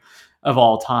game of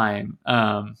all time.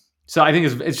 So I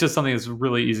think it's just something that's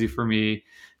really easy for me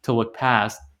to look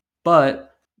past.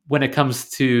 But when it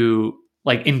comes to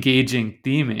like engaging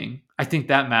theming, I think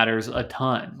that matters a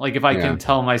ton. Like if I can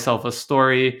tell myself a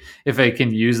story, if I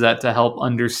can use that to help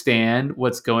understand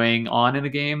what's going on in a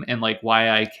game and like why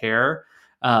I care,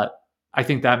 I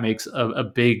think that makes a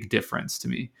big difference to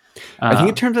me. I think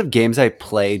in terms of games I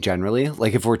play generally,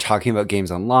 like if we're talking about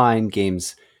games online,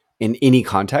 games in any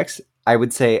context, I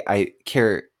would say I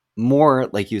care more,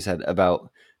 like you said, about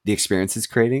the experience it's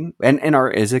creating. And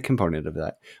art is a component of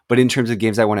that. But in terms of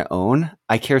games I want to own,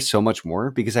 I care so much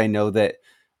more because I know that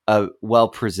a well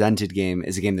presented game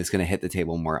is a game that's going to hit the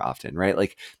table more often, right?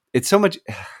 Like it's so much.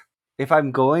 If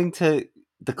I'm going to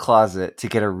the closet to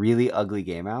get a really ugly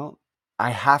game out, I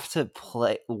have to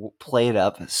play it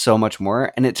up so much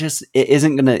more, and it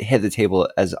isn't going to hit the table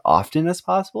as often as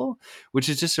possible, which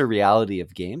is just a reality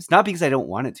of games. Not because I don't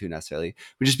want it to necessarily,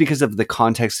 but just because of the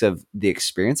context of the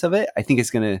experience of it. I think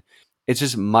it's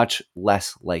just much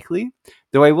less likely.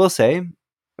 Though I will say,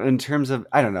 in terms of,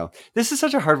 I don't know, this is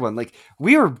such a hard one. Like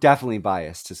we are definitely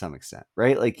biased to some extent,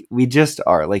 right? Like we just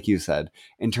are, like you said,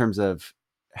 in terms of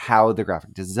how the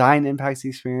graphic design impacts the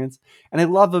experience. And I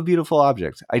love a beautiful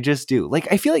object. I just do.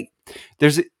 Like, I feel like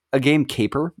there's a game,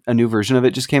 Caper, a new version of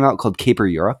it just came out called Caper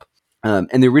Europe.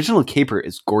 And the original Caper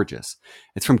is gorgeous.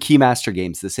 It's from Keymaster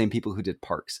Games, the same people who did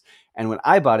Parks. And when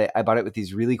I bought it with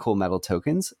these really cool metal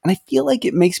tokens. And I feel like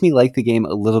it makes me like the game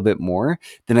a little bit more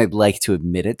than I'd like to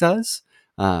admit it does.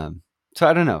 So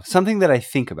I don't know, something that I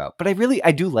think about. But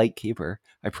I do like Caper.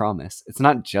 I promise. It's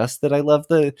not just that I love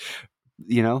the,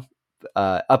 you know,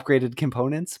 upgraded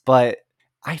components, but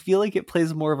I feel like it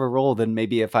plays more of a role than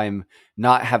maybe if I'm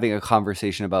not having a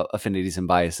conversation about affinities and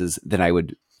biases than I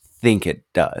would think it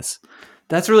does.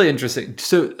 That's really interesting.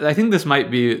 So I think this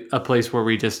might be a place where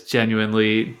we just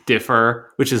genuinely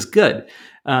differ, which is good.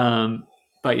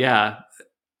 But yeah,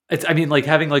 I mean, like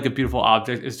having like a beautiful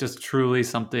object is just truly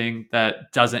something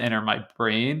that doesn't enter my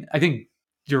brain. I think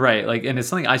you're right. Like, and it's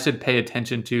something I should pay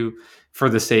attention to for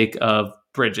the sake of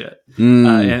Bridget,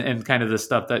 and kind of the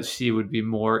stuff that she would be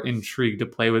more intrigued to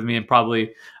play with me, and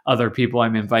probably other people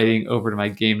I'm inviting over to my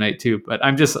game night too. But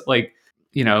I'm just like,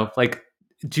 like,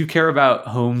 do you care about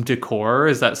home decor?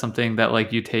 Is that something that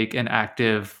like you take an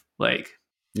active like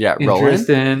Yeah, interest Roland.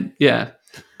 in? Yeah.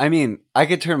 I mean, I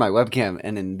could turn my webcam,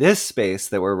 and in this space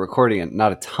that we're recording in,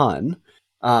 not a ton.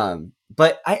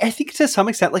 But I think to some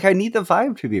extent, like I need the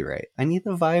vibe to be right. I need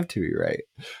the vibe to be right.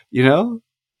 You know? What?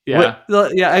 Yeah.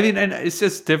 Well, yeah, I mean, and it's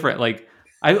just different. Like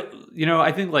I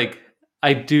think like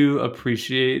I do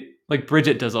appreciate like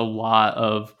Bridget does a lot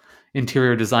of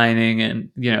interior designing and,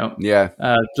 Yeah.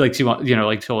 like like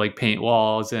she'll like paint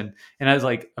walls and I was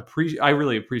like I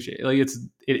really appreciate it. Like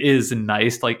it is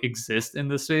nice to like exist in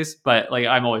this space, but like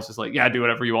I'm always just like, yeah, do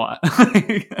whatever you want.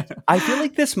 I feel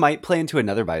like this might play into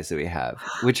another bias that we have,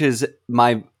 which is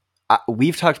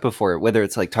we've talked before, whether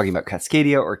it's like talking about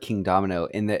Cascadia or King Domino,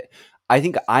 in that I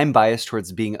think I'm biased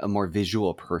towards being a more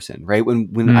visual person, right?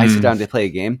 When I sit down to play a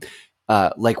game,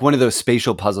 like one of those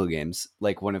spatial puzzle games,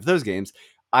 like one of those games,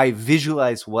 I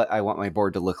visualize what I want my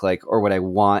board to look like or what I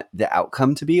want the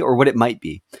outcome to be or what it might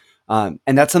be. And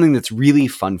that's something that's really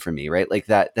fun for me, right? Like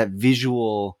that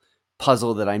visual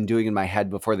puzzle that I'm doing in my head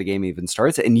before the game even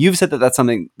starts. And you've said that that's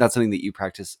something that you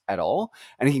practice at all.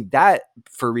 And I think that,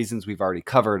 for reasons we've already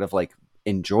covered of like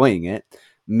enjoying it,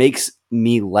 makes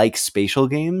me like spatial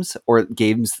games or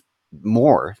games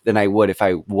more than I would if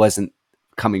I wasn't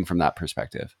coming from that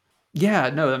perspective. Yeah,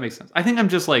 no, that makes sense. I think I'm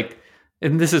just like,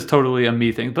 and this is totally a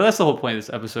me thing, but that's the whole point of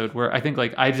this episode where I think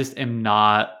like I just am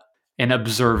not an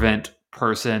observant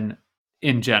person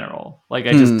in general. Like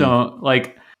I just don't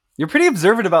like. You're pretty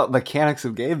observant about mechanics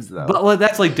of games, though. But well,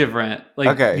 that's like different. Like,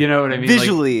 Okay, you know what I mean?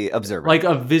 visually observant. Like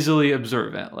a visually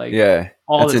observant. Like yeah,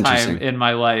 all that's the time interesting. in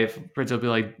my life, Bridget will be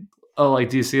like, "Oh, like,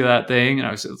 do you see that thing?" And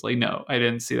I was just like, "No, I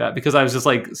didn't see that," because I was just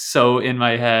like so in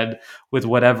my head with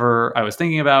whatever I was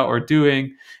thinking about or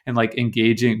doing and like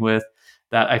engaging with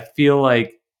that. I feel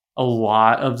like a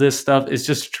lot of this stuff is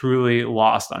just truly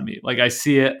lost on me. Like I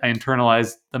see it, I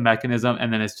internalize the mechanism,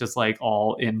 and then it's just like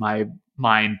all in my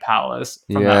mind palace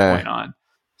from that Yeah. point on.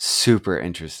 Super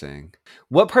interesting.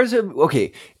 What parts of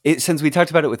since we talked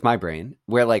about it with my brain,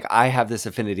 where like I have this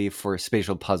affinity for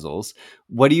spatial puzzles,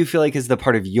 what do you feel like is the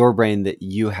part of your brain that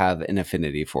you have an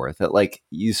affinity for? That like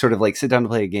you sort of like sit down to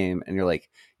play a game and you're like,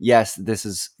 yes, this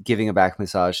is giving a back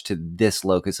massage to this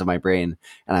locus of my brain,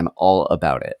 and I'm all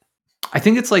about it. I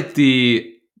think it's like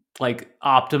the like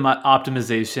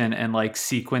optimization and like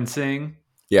sequencing,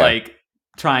 Yeah. like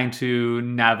trying to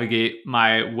navigate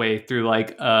my way through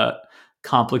like a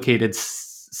complicated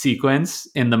sequence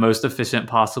in the most efficient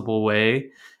possible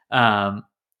way, um,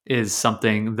 is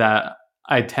something that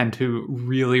I tend to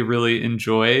really, really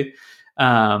enjoy.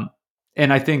 And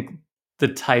I think the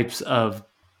types of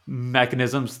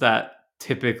mechanisms that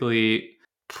typically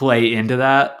play into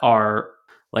that are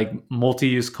like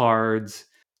multi-use cards,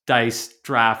 dice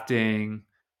drafting,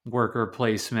 worker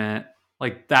placement,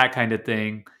 like that kind of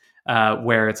thing,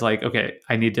 where it's like, okay,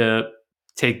 I need to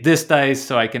take this dice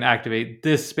so I can activate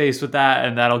this space with that,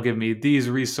 and that'll give me these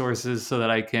resources so that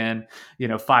I can,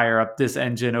 fire up this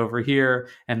engine over here,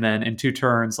 and then in 2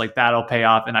 turns, like that'll pay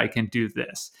off, and I can do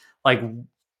this.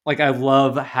 Like, I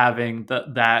love having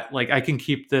that. Like, I can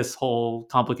keep this whole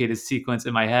complicated sequence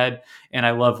in my head, and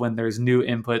I love when there's new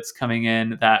inputs coming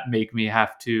in that make me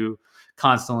have to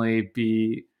constantly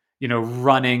be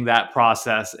running that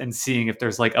process and seeing if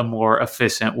there's like a more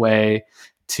efficient way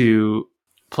to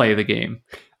play the game.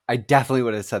 I definitely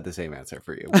would have said the same answer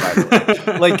for you, by the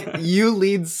way. Like, you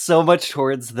lead so much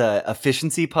towards the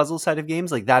efficiency puzzle side of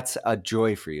games. Like, that's a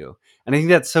joy for you. And I think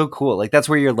that's so cool. Like, that's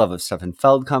where your love of Stefan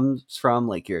Feld comes from.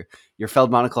 Like, your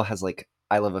Feld monocle has like,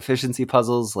 I love efficiency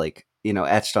puzzles, like,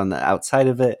 etched on the outside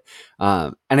of it.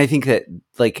 And I think that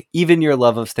like even your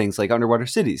love of things like Underwater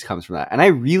Cities comes from that. And I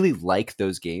really like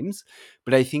those games,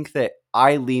 but I think that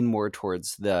I lean more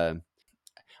towards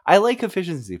I like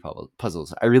efficiency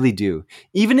puzzles. I really do.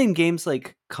 Even in games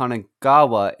like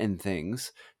Kanagawa and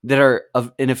things that are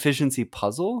of an efficiency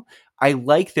puzzle, I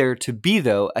like there to be,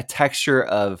 though, a texture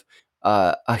of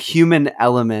a human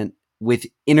element with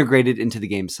integrated into the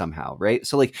game somehow, right?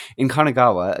 So like in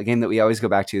Kanagawa, a game that we always go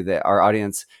back to that our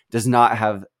audience does not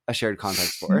have a shared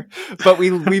context for, but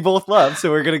we both love, so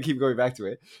we're going to keep going back to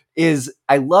it, is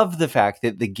I love the fact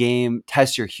that the game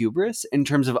tests your hubris in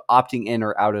terms of opting in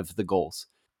or out of the goals.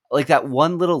 Like that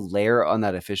one little layer on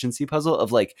that efficiency puzzle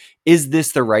of like, is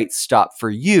this the right stop for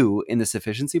you in this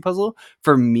efficiency puzzle?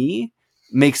 For me,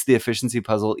 makes the efficiency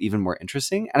puzzle even more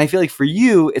interesting. And I feel like for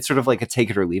you, it's sort of like a take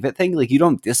it or leave it thing. Like you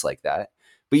don't dislike that,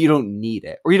 but you don't need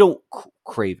it or you don't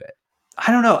crave it.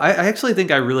 I don't know. I actually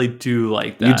think I really do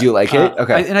like that. You do like it?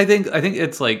 Okay. And I think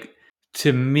it's like,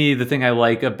 to me, the thing I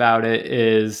like about it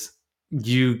is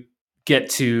you get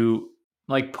to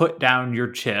like put down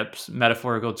your chips,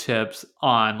 metaphorical chips,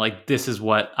 on like, this is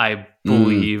what I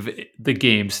believe the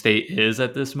game state is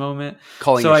at this moment.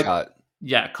 Calling So your shot.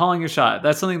 Yeah, calling your shot.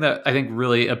 That's something that I think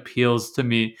really appeals to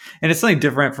me. And it's something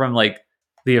different from like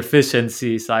the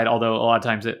efficiency side, although a lot of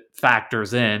times it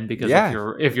factors in, because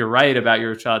if you're right about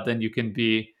your shot, then you can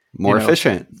be more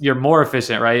efficient. You're more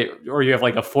efficient, right? Or you have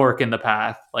like a fork in the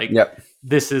path. Like,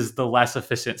 this is the less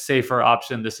efficient, safer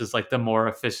option. This is like the more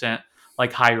efficient,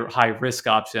 like high risk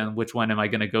option. Which one am I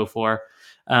going to go for?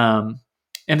 And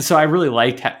so I really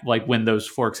like when those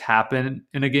forks happen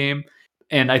in a game.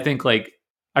 And I think like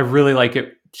I really like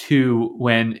it too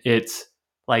when it's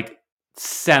like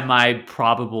semi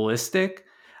probabilistic.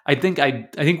 I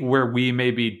think where we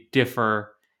maybe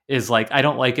differ is like, I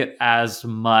don't like it as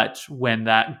much when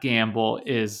that gamble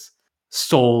is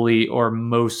solely or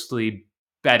mostly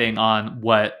betting on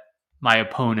what my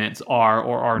opponents are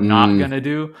or are not going to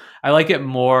do. I like it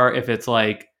more if it's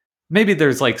like, maybe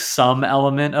there's like some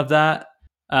element of that.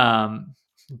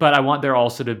 But I want there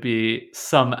also to be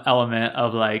some element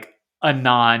of like a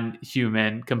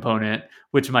non-human component,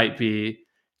 which might be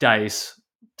dice.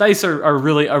 Dice are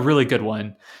really a really good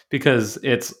one, because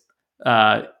it's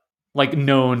like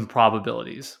known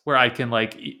probabilities, where I can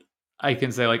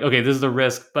say like, okay, this is the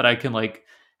risk, but I can like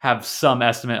have some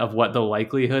estimate of what the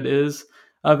likelihood is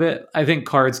of it. I think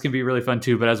cards can be really fun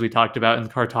too, but as we talked about in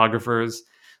cartographers,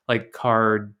 like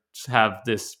cards have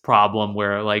this problem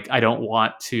where like I don't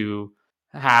want to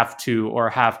have to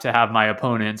have my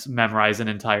opponents memorize an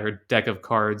entire deck of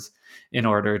cards in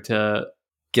order to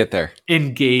get there,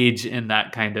 engage in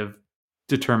that kind of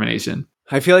determination.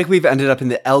 I feel like we've ended up in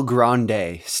the El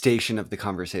Grande station of the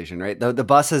conversation, right? The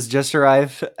bus has just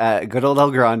arrived at good old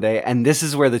El Grande, and this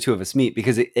is where the two of us meet,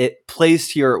 because it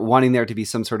plays to your wanting there to be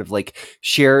some sort of like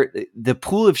the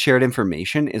pool of shared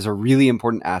information is a really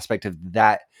important aspect of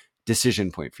that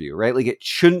decision point for you, right? Like it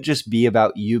shouldn't just be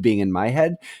about you being in my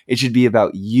head. It should be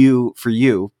about you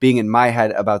being in my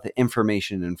head about the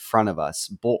information in front of us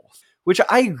both, which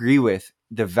I agree with.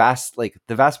 The vast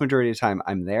majority of the time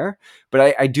I'm there,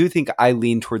 but I do think I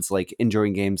lean towards like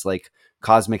enjoying games like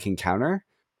Cosmic Encounter,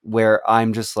 where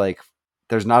I'm just like,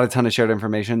 there's not a ton of shared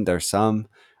information. There's some,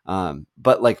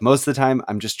 but like most of the time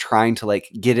I'm just trying to like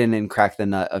get in and crack the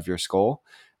nut of your skull.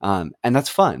 And that's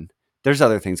fun. There's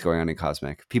other things going on in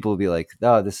Cosmic. People will be like,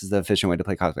 oh, this is the efficient way to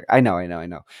play Cosmic. I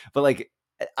know. But like,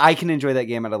 I can enjoy that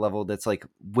game at a level that's like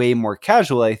way more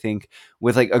casual, I think,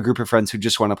 with like a group of friends who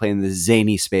just want to play in the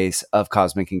zany space of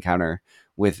Cosmic Encounter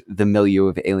with the milieu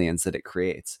of aliens that it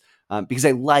creates. Because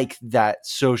I like that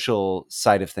social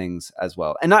side of things as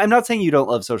well. And I'm not saying you don't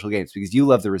love social games, because you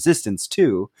love the Resistance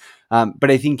too.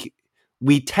 But I think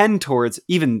we tend towards,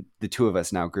 even the two of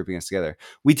us now grouping us together,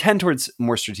 we tend towards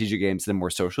more strategic games than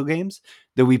more social games,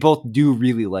 though we both do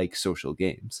really like social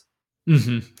games.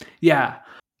 Mm-hmm. Yeah,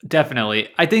 definitely.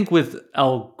 I think with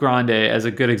El Grande as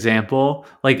a good example,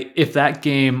 like if that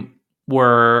game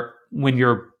were when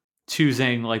you're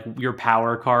choosing like your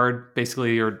power card,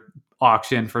 basically your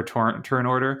auction for turn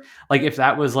order, like if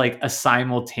that was like a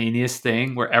simultaneous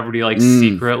thing where everybody like Mm.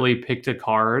 secretly picked a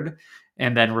card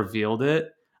and then revealed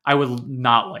it, I would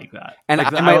not like that. And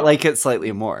Like I might like it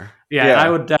slightly more. yeah, and I Yeah.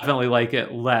 would definitely like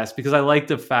it less because I like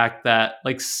the fact that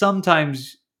like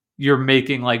sometimes you're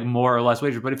making like more or less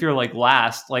wagers, but if you're like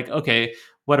last, like okay,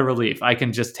 what a relief! I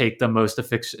can just take the most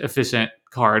efficient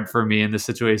card for me in this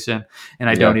situation, and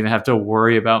I Yeah. don't even have to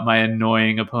worry about my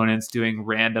annoying opponents doing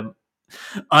random,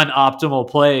 unoptimal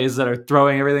plays that are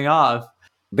throwing everything off.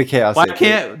 The chaos Why agent.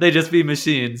 can't they just be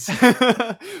machines?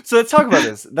 So let's talk about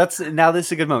this. Now this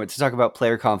is a good moment to talk about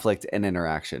player conflict and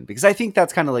interaction, because I think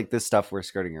that's kind of like this stuff we're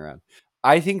skirting around.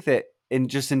 I think that in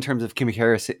terms of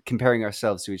comparing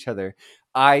ourselves to each other,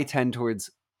 I tend towards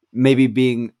maybe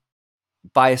being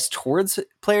biased towards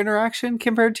player interaction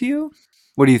compared to you.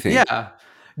 What do you think? Yeah.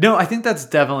 No, I think that's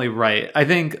definitely right. I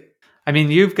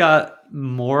mean, you've got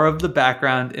more of the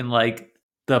background in like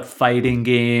the fighting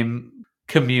game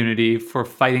community for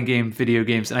fighting game video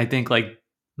games. And I think like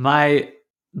my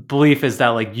belief is that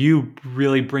like you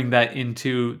really bring that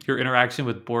into your interaction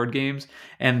with board games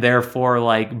and therefore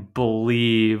like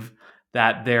believe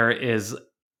that there is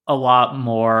a lot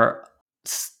more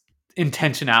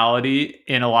intentionality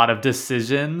in a lot of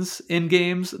decisions in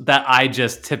games that I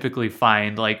just typically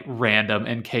find like random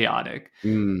and chaotic.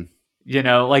 Mm, You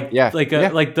know, yeah, yeah.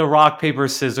 like the rock paper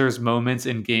scissors moments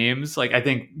in games. Like I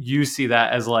think you see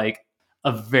that as like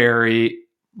a very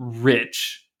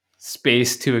rich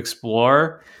space to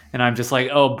explore. And I'm just like,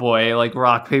 oh boy, like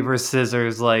rock paper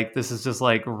scissors. Like this is just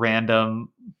like random.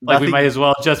 Like we might Nothing. as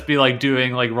well just be like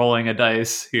doing like rolling a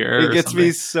dice It here or gets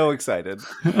me something. so excited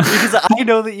because I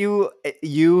know that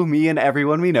you, me, and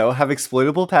everyone we know have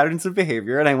exploitable patterns of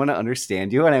behavior, and I want to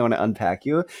understand you, and I want to unpack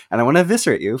you, and I want to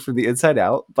eviscerate you from the inside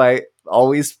out by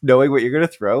always knowing what you're going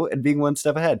to throw and being one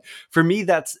step ahead. For me,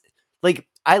 that's like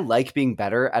I like being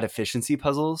better at efficiency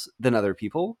puzzles than other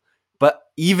people, but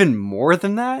even more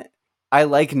than that, I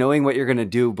like knowing what you're going to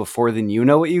do before then you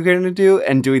know what you're going to do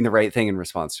and doing the right thing in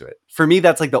response to it. For me,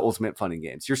 that's like the ultimate fun in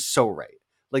games. You're so right.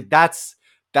 Like that's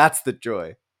the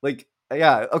joy. Like,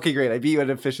 yeah, okay, great. I beat you at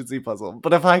an efficiency puzzle.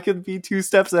 But if I could be 2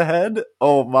 steps ahead,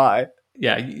 oh my.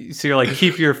 Yeah, so you're like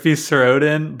keep your feast for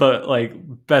Odin, but like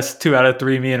best 2 out of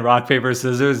 3 me and rock paper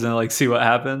scissors, and like see what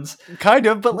happens. Kind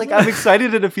of, but like I'm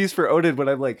excited at a feast for Odin when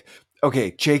I'm like,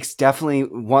 okay, Jake's definitely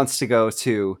wants to go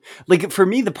to, like, for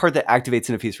me, the part that activates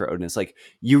in a feast for Odin is like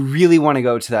you really want to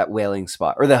go to that whaling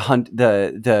spot or the hunt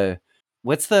the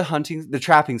what's the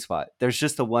trapping spot. There's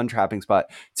just the one trapping spot,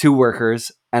 2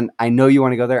 workers, and I know you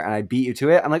want to go there and I beat you to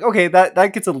it. I'm like, okay,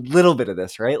 that gets a little bit of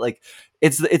this, right? Like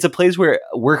it's a place where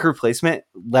worker placement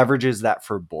leverages that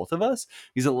for both of us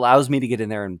because it allows me to get in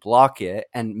there and block it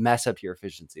and mess up your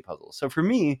efficiency puzzle. So for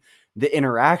me, the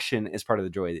interaction is part of the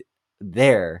joy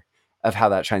there of how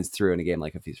that shines through in a game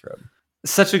like a Feast Road.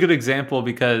 Such a good example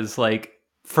because like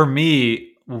for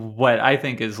me, what I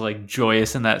think is like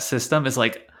joyous in that system is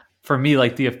like for me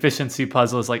like the efficiency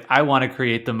puzzle is like I want to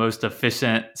create the most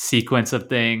efficient sequence of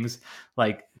things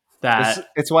like that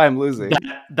It's why I'm losing.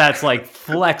 that's like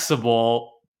flexible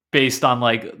based on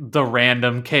like the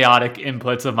random chaotic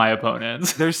inputs of my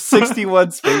opponents. There's 61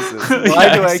 spaces. Why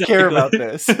Yeah, do I care about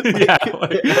exactly. this?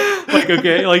 Yeah, like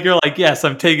okay, like you're like yes,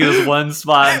 I'm taking this one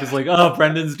spot. I'm just like oh,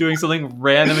 Brendan's doing something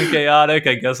random and chaotic.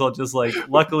 I guess I'll just like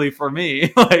luckily for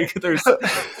me, like there's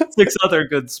 6 other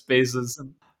good spaces.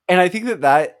 And I think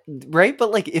that right,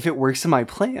 but like if it works in my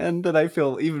plan, then I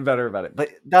feel even better about it. But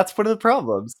that's one of the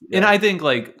problems. And Yeah. I think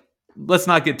like let's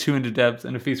not get too into depth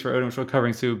in a feast for Odin, which we're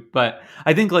covering soon. But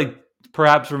I think like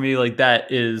perhaps for me, like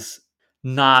that is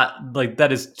not like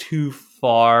that is too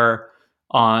far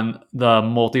on the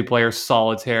multiplayer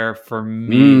solitaire for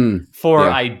me for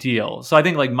Yeah. ideal. So I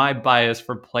think like my bias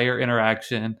for player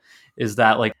interaction is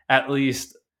that like at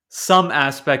least some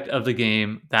aspect of the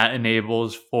game that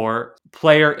enables for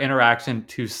player interaction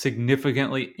to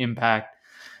significantly impact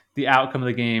the outcome of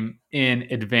the game in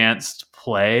advanced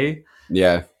play.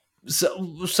 Yeah.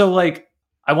 So like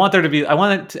I want there to be I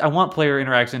want player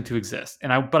interaction to exist.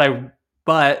 And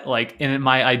but like in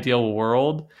my ideal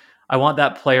world, I want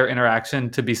that player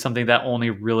interaction to be something that only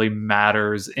really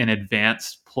matters in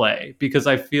advanced play because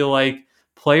I feel like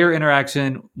player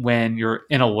interaction when you're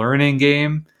in a learning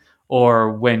game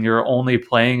or when you're only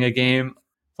playing a game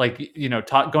like,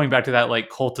 going back to that like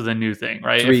Cult of the New thing,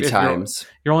 right? Three If times.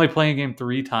 you're only playing a game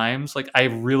 3 times, like I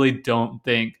really don't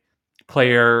think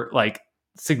player like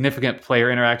significant player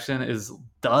interaction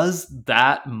does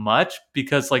that much,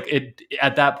 because like it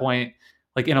at that point,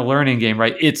 like in a learning game,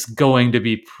 right, it's going to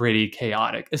be pretty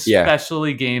chaotic, Yeah.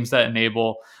 especially games that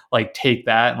enable like take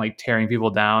that and like tearing people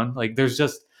down. Like there's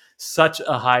just such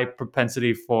a high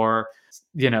propensity for,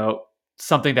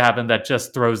 something to happen that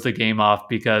just throws the game off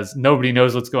because nobody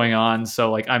knows what's going on.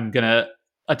 So like I'm gonna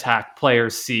attack player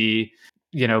C,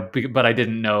 but I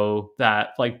didn't know that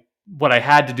like what I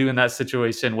had to do in that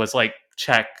situation was like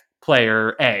check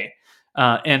player A.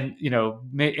 And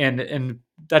and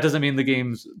that doesn't mean the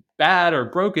game's bad or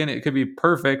broken. It could be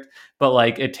perfect, but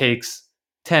like it takes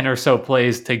 10 or so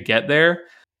plays to get there.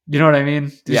 You know what I mean?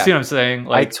 Do you Yeah. see what I'm saying? I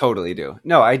Like, totally do.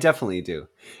 No, I definitely do.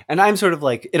 And I'm sort of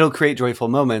like, it'll create joyful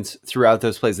moments throughout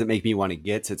those plays that make me want to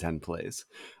get to 10 plays.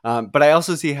 But I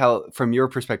also see how, from your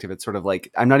perspective, it's sort of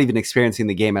like, I'm not even experiencing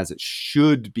the game as it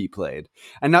should be played.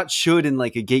 And not should in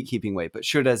like a gatekeeping way, but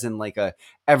should as in like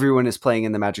everyone is playing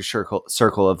in the magic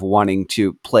circle of wanting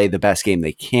to play the best game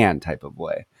they can type of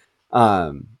way.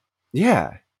 Um,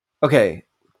 yeah. Okay.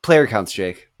 Player counts,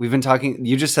 Jake. We've been talking,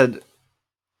 you just said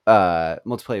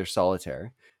multiplayer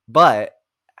solitaire, but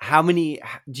how many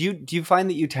do you find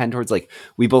that you tend towards? Like,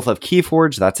 we both love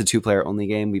Keyforge, that's a 2-player only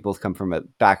game. We both come from a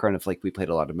background of like, we played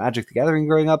a lot of Magic the Gathering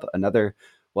growing up,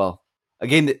 a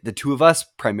game that the two of us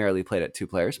primarily played at 2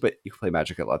 players, but you can play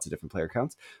Magic at lots of different player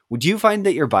counts. Would you find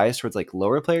that you're biased towards like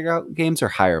lower player count games or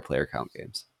higher player count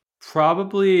games?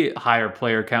 probably higher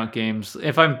player count games.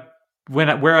 If I'm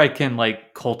where I can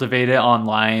like cultivate it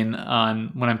online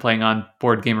on when I'm playing on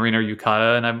Board Game Arena or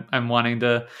Yukata, and I'm wanting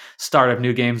to start up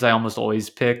new games, I almost always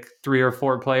pick 3 or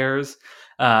 4 players.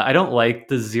 I don't like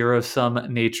the zero sum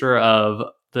nature of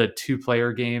the 2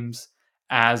 player games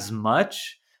as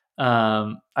much.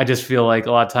 I just feel like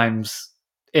a lot of times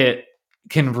it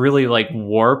can really like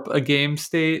warp a game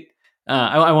state.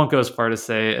 I won't go as far to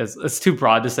say as it's too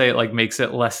broad to say it like makes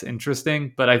it less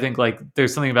interesting, but I think like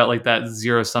there's something about like that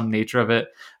zero sum nature of it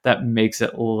that makes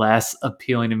it less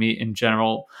appealing to me in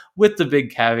general, with the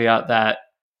big caveat that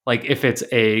like if it's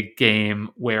a game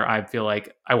where I feel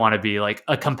like I want to be like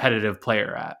a competitive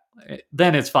player at,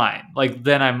 then it's fine. Like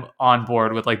then I'm on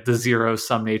board with like the zero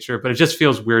sum nature, but it just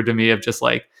feels weird to me of just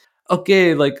like,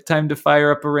 okay, like time to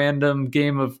fire up a random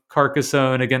game of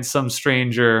Carcassonne against some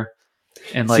stranger,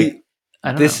 and like See,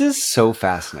 I don't this know. is so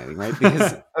fascinating, right?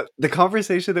 Because the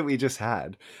conversation that we just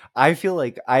had, I feel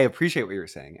like I appreciate what you're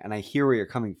saying and I hear where you're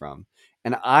coming from.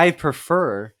 And I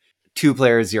prefer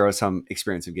 2-player zero sum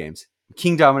experience of games.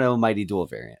 King Domino, Mighty Duel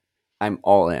variant. I'm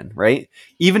all in, right?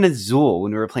 Even Azul,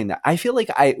 when we were playing that, I feel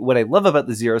like what I love about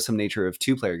the zero sum nature of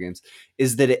 2-player games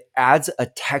is that it adds a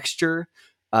texture,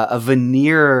 a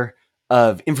veneer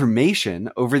of information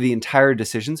over the entire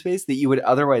decision space that you would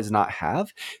otherwise not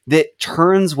have, that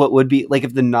turns what would be like,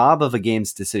 if the knob of a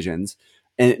game's decisions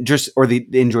and just or the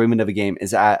enjoyment of a game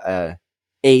is at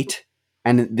 8,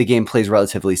 and the game plays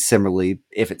relatively similarly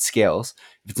if it scales,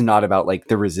 if it's not about like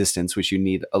the resistance, which you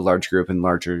need a large group and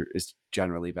larger is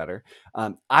generally better.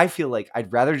 I feel like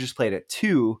I'd rather just play it at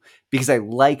 2 because I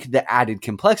like the added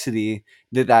complexity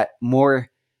that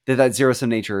zero sum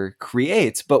nature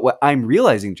creates. But what I'm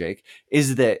realizing, Jake,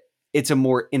 is that it's a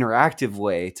more interactive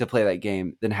way to play that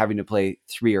game than having to play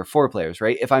 3 or 4 players,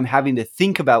 right? If I'm having to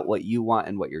think about what you want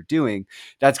and what you're doing,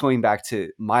 that's going back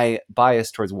to my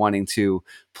bias towards wanting to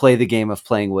play the game of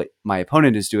playing what my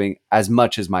opponent is doing as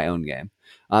much as my own game.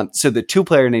 So the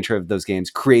 2-player nature of those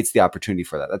games creates the opportunity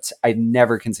for that. I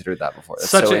never considered that before. That's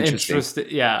Such so an interesting. interesting,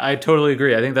 yeah, I totally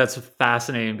agree. I think that's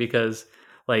fascinating because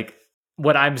like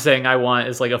what I'm saying I want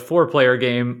is like a 4 player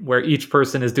game where each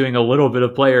person is doing a little bit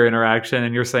of player interaction,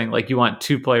 and you're saying like you want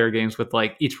 2 player games with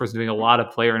like each person doing a lot of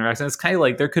player interaction. It's kind of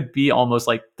like there could be almost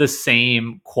like the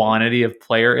same quantity of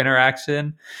player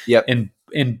interaction Yep.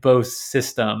 in both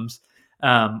systems.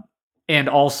 um and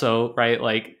also, right,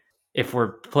 like if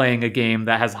we're playing a game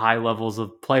that has high levels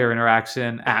of player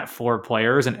interaction at 4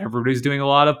 players and everybody's doing a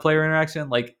lot of player interaction,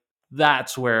 like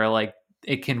that's where like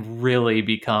it can really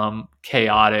become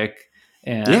chaotic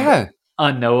and Yeah.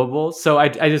 unknowable. So I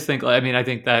just think, I mean, I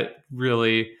think that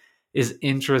really is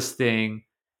interesting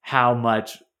how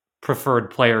much preferred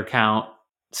player count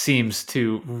seems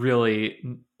to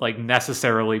really like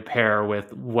necessarily pair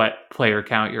with what player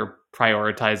count you're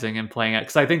prioritizing and playing at,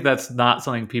 because I think that's not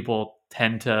something people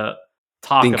tend to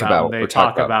talk Think about when about they or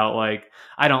talk talk about. about like,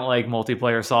 I don't like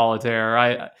multiplayer solitaire,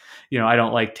 I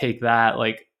don't like take that.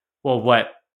 Like, well, what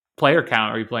player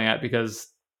count are you playing at? Because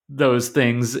those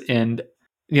things and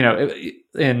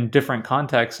in different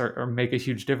contexts or make a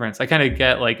huge difference. I kind of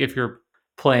get like if you're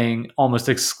playing almost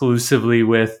exclusively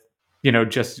with,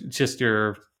 just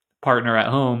your partner at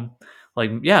home,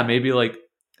 like, yeah, maybe like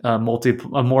a more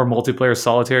multiplayer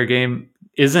solitaire game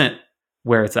isn't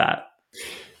where it's at.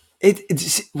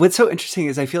 It's what's so interesting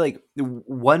is I feel like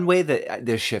one way that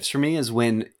this shifts for me is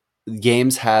when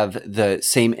games have the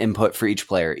same input for each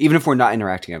player, even if we're not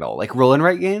interacting at all. Like roll and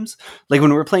write games, like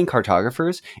when we're playing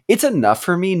Cartographers, it's enough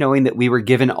for me knowing that we were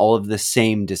given all of the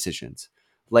same decisions.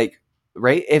 Like,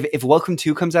 right? If Welcome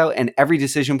to comes out and every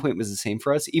decision point was the same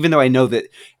for us, even though I know that,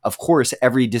 of course,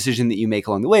 every decision that you make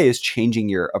along the way is changing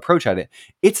your approach at it,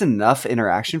 it's enough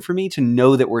interaction for me to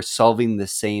know that we're solving the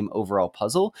same overall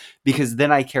puzzle, because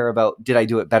then I care about, did I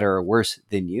do it better or worse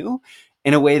than you,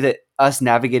 in a way that us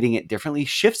navigating it differently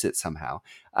shifts it somehow.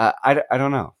 I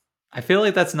don't know. I feel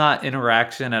like that's not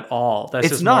interaction at all. That's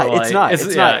It's just more not. It's like not.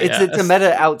 It's not. It's a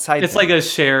meta outside it's thing. like a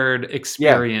shared Yeah.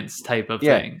 experience type of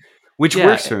Yeah. thing. Which Yeah.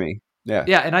 works for me. Yeah.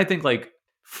 Yeah, and I think like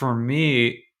for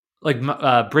me, like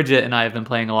Bridget and I have been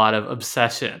playing a lot of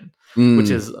Obsession, which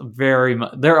is very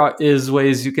is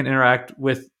ways you can interact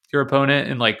with your opponent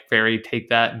in like very take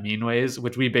that mean ways,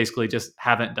 which we basically just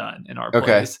haven't done in our Okay.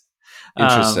 plays.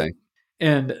 Interesting.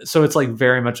 And so it's like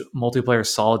very much multiplayer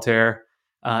solitaire,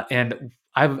 and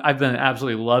I've been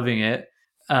absolutely loving it,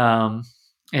 and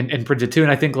Bridget too.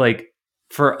 And I think like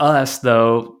for us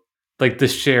though, like the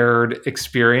shared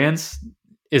experience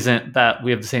isn't that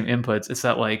we have the same inputs. It's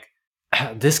that like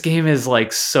this game is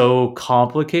like so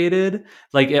complicated.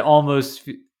 Like it almost.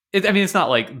 I mean, it's not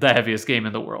like the heaviest game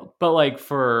in the world, but like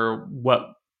for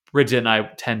what Bridget and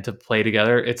I tend to play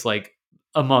together, it's like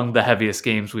among the heaviest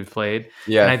games we've played.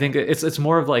 Yeah. And I think it's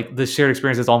more of like the shared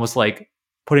experience is almost like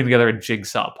putting together a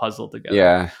jigsaw puzzle together.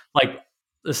 Yeah. Like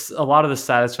a lot of the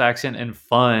satisfaction and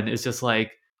fun is just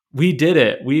like, we did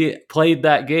it. We played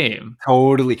that game.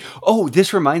 Totally. Oh,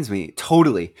 this reminds me.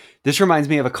 Totally. This reminds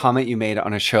me of a comment you made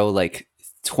on a show like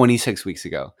 26 weeks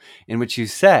ago, in which you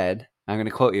said, I'm going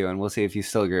to quote you and we'll see if you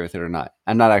still agree with it or not.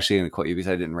 I'm not actually going to quote you because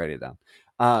I didn't write it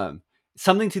down.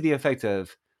 Something to the effect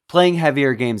of playing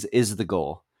heavier games is the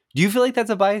goal. Do you feel like that's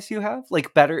a bias you have?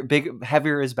 Like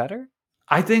heavier is better?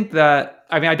 I think that,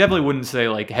 I mean, I definitely wouldn't say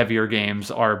like heavier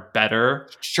games are better.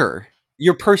 Sure.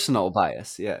 Your personal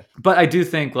bias, yeah. But I do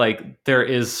think like there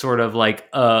is sort of like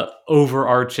a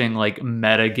overarching like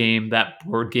meta game that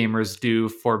board gamers do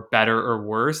for better or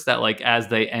worse, that like as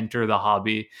they enter the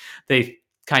hobby, they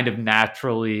kind of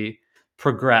naturally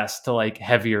progress to like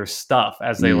heavier stuff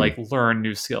as they like learn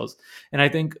new skills. And I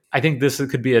think this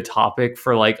could be a topic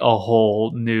for like a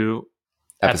whole new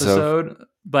episode.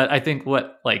 But I think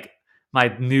what like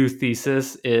my new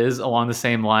thesis is along the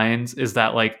same lines is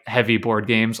that like heavy board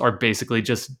games are basically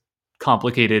just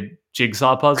complicated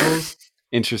jigsaw puzzles.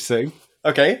 Interesting.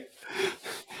 Okay.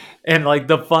 And like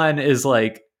the fun is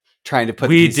like trying to put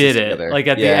we the did it together. like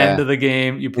at the end of the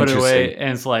game you put it away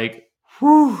and it's like,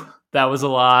 whew, that was a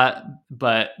lot,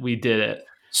 but we did it.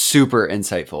 Super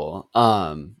insightful.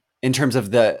 In terms of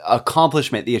the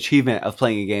accomplishment, the achievement of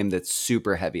playing a game that's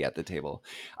super heavy at the table.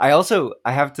 I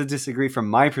have to disagree from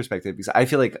my perspective, because I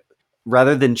feel like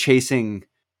rather than chasing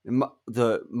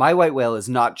my white whale is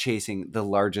not chasing the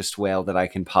largest whale that I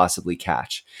can possibly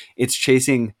catch. It's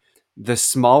chasing the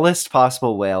smallest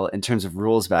possible whale in terms of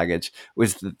rules baggage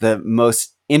with the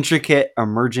most intricate,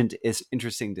 emergent,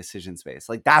 interesting decision space.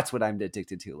 Like that's what I'm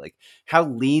addicted to. Like how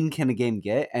lean can a game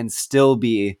get and still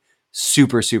be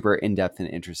super, super in-depth and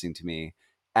interesting to me?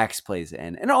 X plays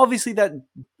in. And obviously that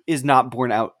is not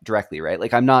borne out directly, right?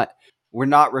 Like we're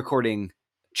not recording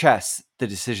Chess, the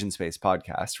decision space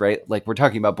podcast, right? Like we're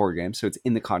talking about board games, so it's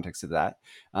in the context of that.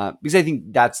 Because I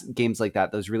think that's games like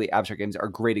that, those really abstract games are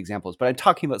great examples, but I'm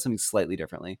talking about something slightly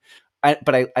differently.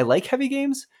 But I like heavy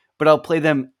games, but I'll play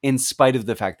them in spite of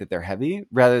the fact that they're heavy,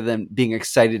 rather than being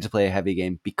excited to play a heavy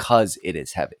game because it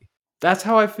is heavy. That's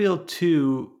how I feel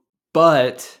too,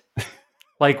 but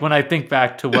like when I think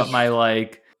back to what my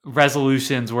like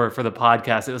resolutions were for the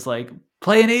podcast, it was like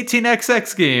play an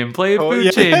 18xx game, play a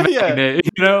food chain magnet,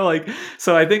 like,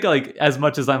 so I think like as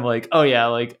much as I'm like, oh yeah,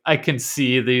 like I can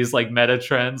see these like meta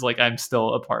trends, like I'm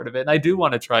still a part of it. And I do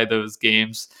want to try those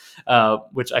games,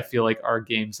 which I feel like are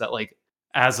games that like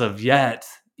as of yet,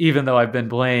 even though I've been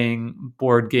playing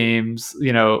board games,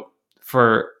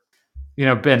 for,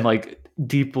 been like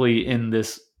deeply in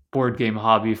this board game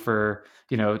hobby for,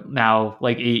 now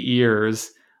like 8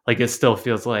 years, like it still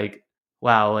feels like,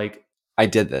 wow, like I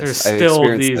did this. There's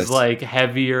still these like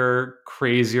heavier,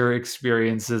 crazier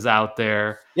experiences out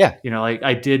there. Yeah. Like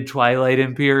I did Twilight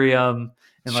Imperium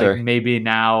And like Sure. maybe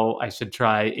now I should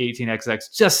try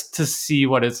 18xx just to see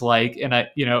what it's like. And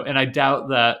I doubt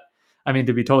that. I mean,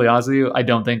 to be totally honest with you, I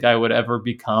don't think I would ever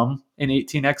become an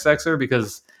 18xxer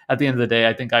because at the end of the day,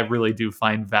 I think I really do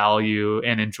find value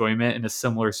and enjoyment in a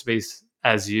similar space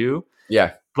as you.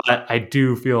 Yeah. But I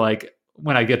do feel like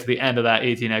when I get to the end of that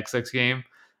 18xx game,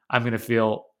 I'm going to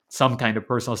feel some kind of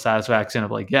personal satisfaction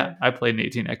of like, yeah, I played an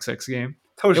 18xx game.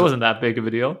 It Totally. wasn't that big of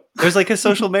a deal. There's like a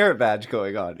social merit badge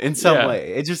going on in some Yeah.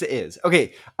 way. It just is.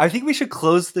 Okay, I think we should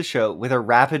close the show with a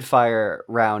rapid fire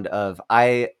round of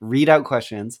I read out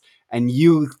questions and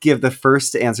you give the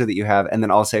first answer that you have, and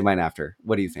then I'll say mine after.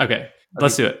 What do you think? Okay,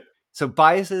 let's do it. So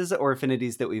biases or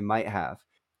affinities that we might have.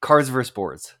 Cards versus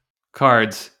boards.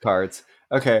 Cards. Cards.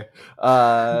 Okay.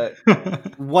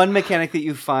 One mechanic that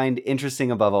you find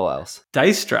interesting above all else.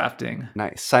 Dice drafting.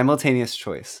 Nice. Simultaneous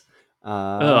choice.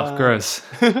 Ugh, gross.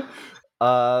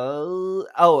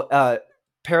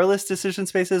 Perilous decision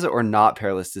spaces or not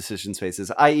perilous decision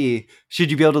spaces, i.e.,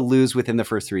 should you be able to lose within the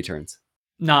first 3 turns?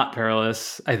 Not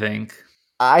perilous, I think.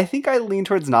 I think I lean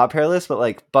towards not perilous, but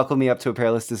like buckle me up to a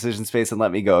perilous decision space and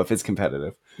let me go if it's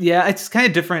competitive. Yeah, it's kind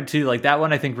of different too. Like that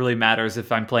one I think really matters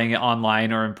if I'm playing it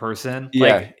online or in person.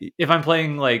 Yeah. Like if I'm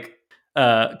playing like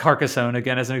Carcassonne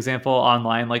again as an example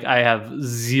online, like I have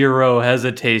zero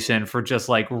hesitation for just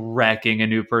like wrecking a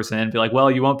new person and be like, well,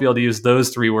 you won't be able to use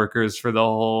those 3 workers for the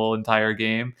whole entire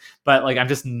game. But like I'm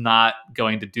just not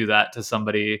going to do that to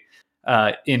somebody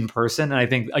in person. And I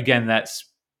think again that's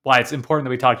why it's important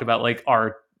that we talked about like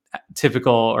our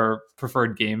typical or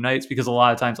preferred game nights, because a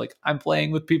lot of times like I'm playing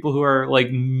with people who are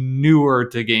like newer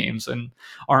to games and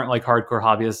aren't like hardcore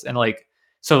hobbyists, and like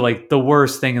so like the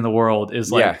worst thing in the world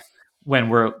is like when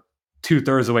we're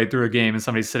 2/3 of the way through a game and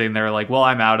somebody's sitting there like, well,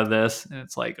 I'm out of this, and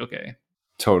it's like, okay,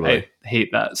 totally. I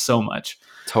hate that so much.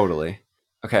 Totally.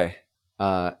 Okay.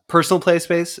 Personal play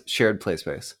space, shared play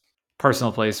space.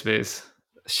 Personal play space.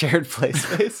 Shared play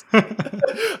space.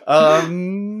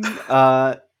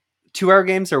 2-hour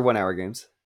games or 1-hour games?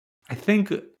 I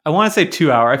think I want to say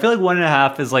 2 hour. I feel like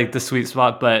 1.5 is like the sweet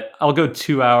spot, but I'll go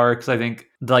 2 hour because I think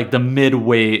like the mid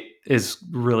weight is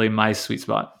really my sweet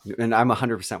spot. And I'm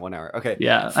 100% 1 hour. Okay.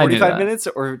 Yeah. 45 minutes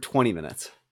or 20 minutes?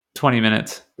 20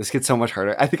 minutes. This gets so much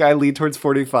harder. I think I lean towards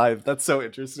 45. That's so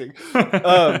interesting.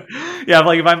 Yeah,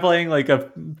 like if I'm playing like a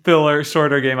filler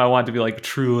shorter game, I want it to be like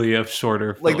truly a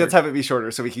shorter filler. Like let's have it be shorter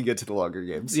so we can get to the longer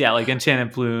games. Yeah, like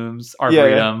Enchanted Plumes,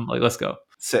 Arboretum. Like let's go.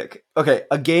 Sick. Okay,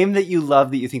 a game that you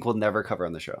love that you think we'll never cover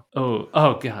on the show.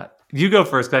 Oh God. You go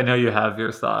first, because I know you have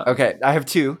your thought. Okay, I have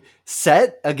 2.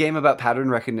 Set, a game about pattern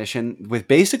recognition with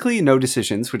basically no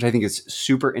decisions, which I think is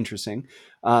super interesting.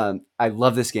 I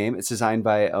love this game. It's designed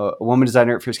by a woman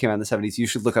designer. It first came out in the 70s. You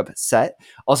should look up Set.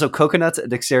 Also, Coconuts, a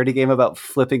dexterity game about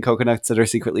flipping coconuts that are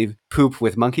secretly poop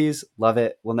with monkeys. Love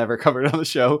it. We'll never cover it on the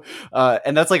show.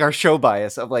 And that's like our show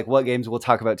bias of like what games we'll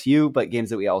talk about to you, but games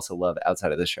that we also love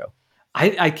outside of the show.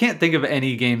 I can't think of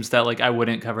any games that like I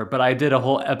wouldn't cover, but I did a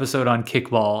whole episode on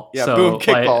kickball. Yeah, so, boom,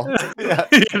 kickball. Like,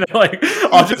 you know, like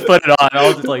I'll just put it on.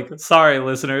 I'll just like, sorry,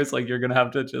 listeners, like you're gonna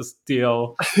have to just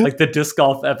deal. Like the disc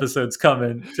golf episode's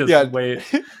coming. Just wait.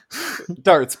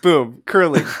 Darts, boom.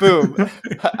 Curling, boom.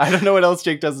 I don't know what else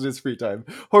Jake does in his free time.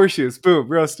 Horseshoes, boom.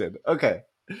 Roasted. Okay,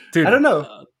 dude. I don't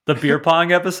know. The beer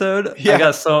pong episode. Yeah.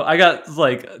 I got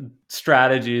like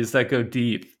strategies that go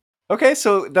deep. Okay,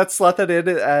 so let's slot that in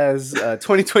as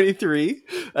 2023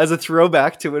 as a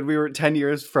throwback to when we were 10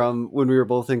 years from when we were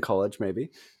both in college, maybe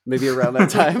around that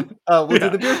time. We'll do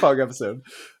the beer pong episode.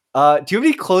 Do you have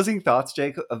any closing thoughts,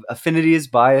 Jake, of affinities,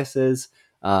 biases,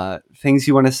 things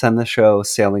you want to send the show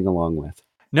sailing along with?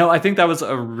 No, I think that was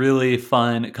a really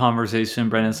fun conversation,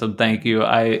 Brendan. So thank you.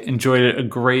 I enjoyed it a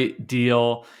great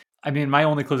deal. I mean, my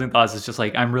only closing thoughts is just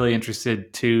like, I'm really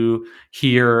interested to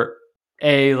hear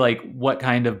like what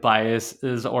kind of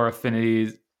biases or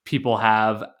affinities people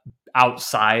have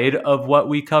outside of what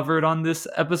we covered on this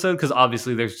episode, because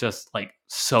obviously there's just like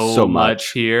so much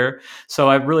here. So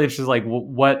I'm really interested, like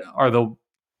what are the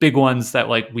big ones that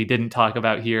like we didn't talk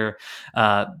about here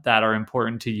that are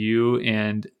important to you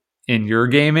and in your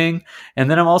gaming. And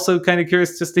then I'm also kind of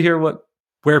curious just to hear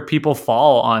where people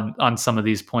fall on some of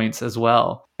these points as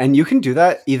well. And you can do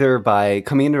that either by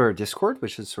coming into our Discord,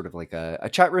 which is sort of like a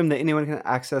chat room that anyone can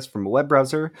access from a web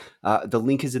browser. The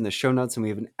link is in the show notes, and we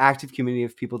have an active community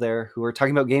of people there who are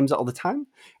talking about games all the time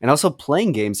and also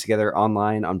playing games together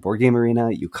online on Board Game Arena,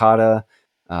 Yucata,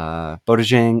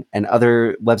 Bodajang, and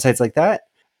other websites like that.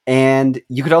 And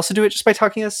you could also do it just by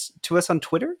talking to us on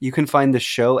Twitter. You can find the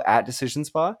show at Decision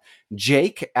Spa,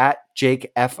 Jake at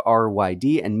Jake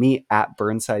FRYD, and me at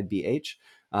BurnsideBH.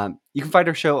 You can find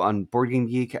our show on Board Game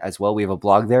Geek as well. We have a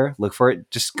blog there. Look for it.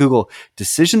 Just Google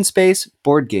Decision Space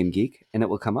Board Game Geek and it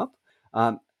will come up.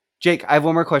 Jake, I have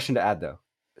one more question to add though.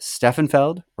 Stefan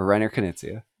Feld or Reiner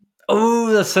Knizia?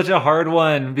 Oh, that's such a hard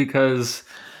one because,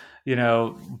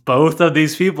 both of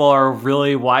these people are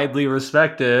really widely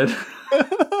respected.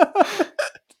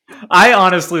 I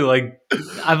honestly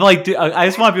I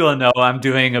just want people to know I'm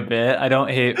doing a bit. I don't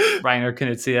hate Reiner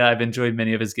Knizia. I've enjoyed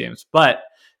many of his games, but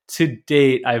to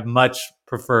date, I've much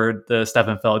preferred the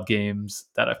Stefan Feld games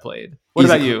that I've played. What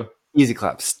about you? Easy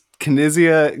claps.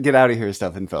 Knizia, get out of here,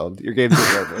 Stefan Feld. Your games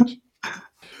are garbage.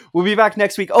 We'll be back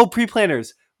next week. Oh,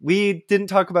 pre-planners. We didn't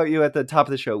talk about you at the top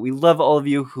of the show. We love all of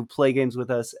you who play games with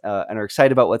us and are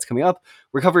excited about what's coming up.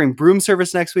 We're covering Broom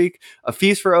Service next week, A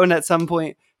Feast for Odin at some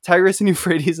point, Tigris and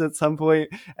Euphrates at some point,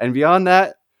 and beyond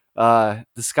that, the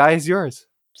sky is yours.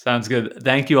 Sounds good.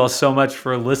 Thank you all so much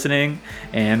for listening,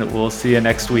 and we'll see you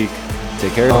next week.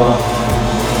 Take care, everyone.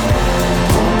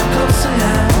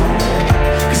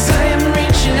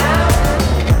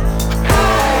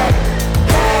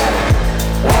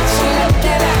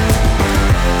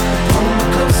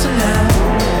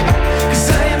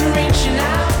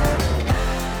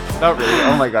 Not really.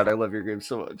 Oh my god, I love your game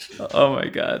so much. Oh my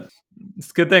god.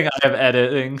 It's a good thing I have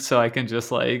editing, so I can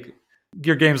just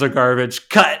your games are garbage.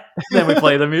 Cut! Then we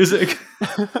play the music.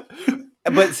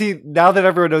 But see, now that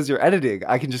everyone knows you're editing,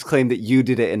 I can just claim that you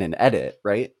did it in an edit,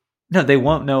 right? No, they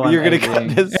won't know. You're going to cut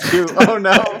this too. Oh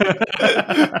no.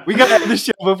 We got to end the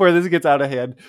show before this gets out of hand.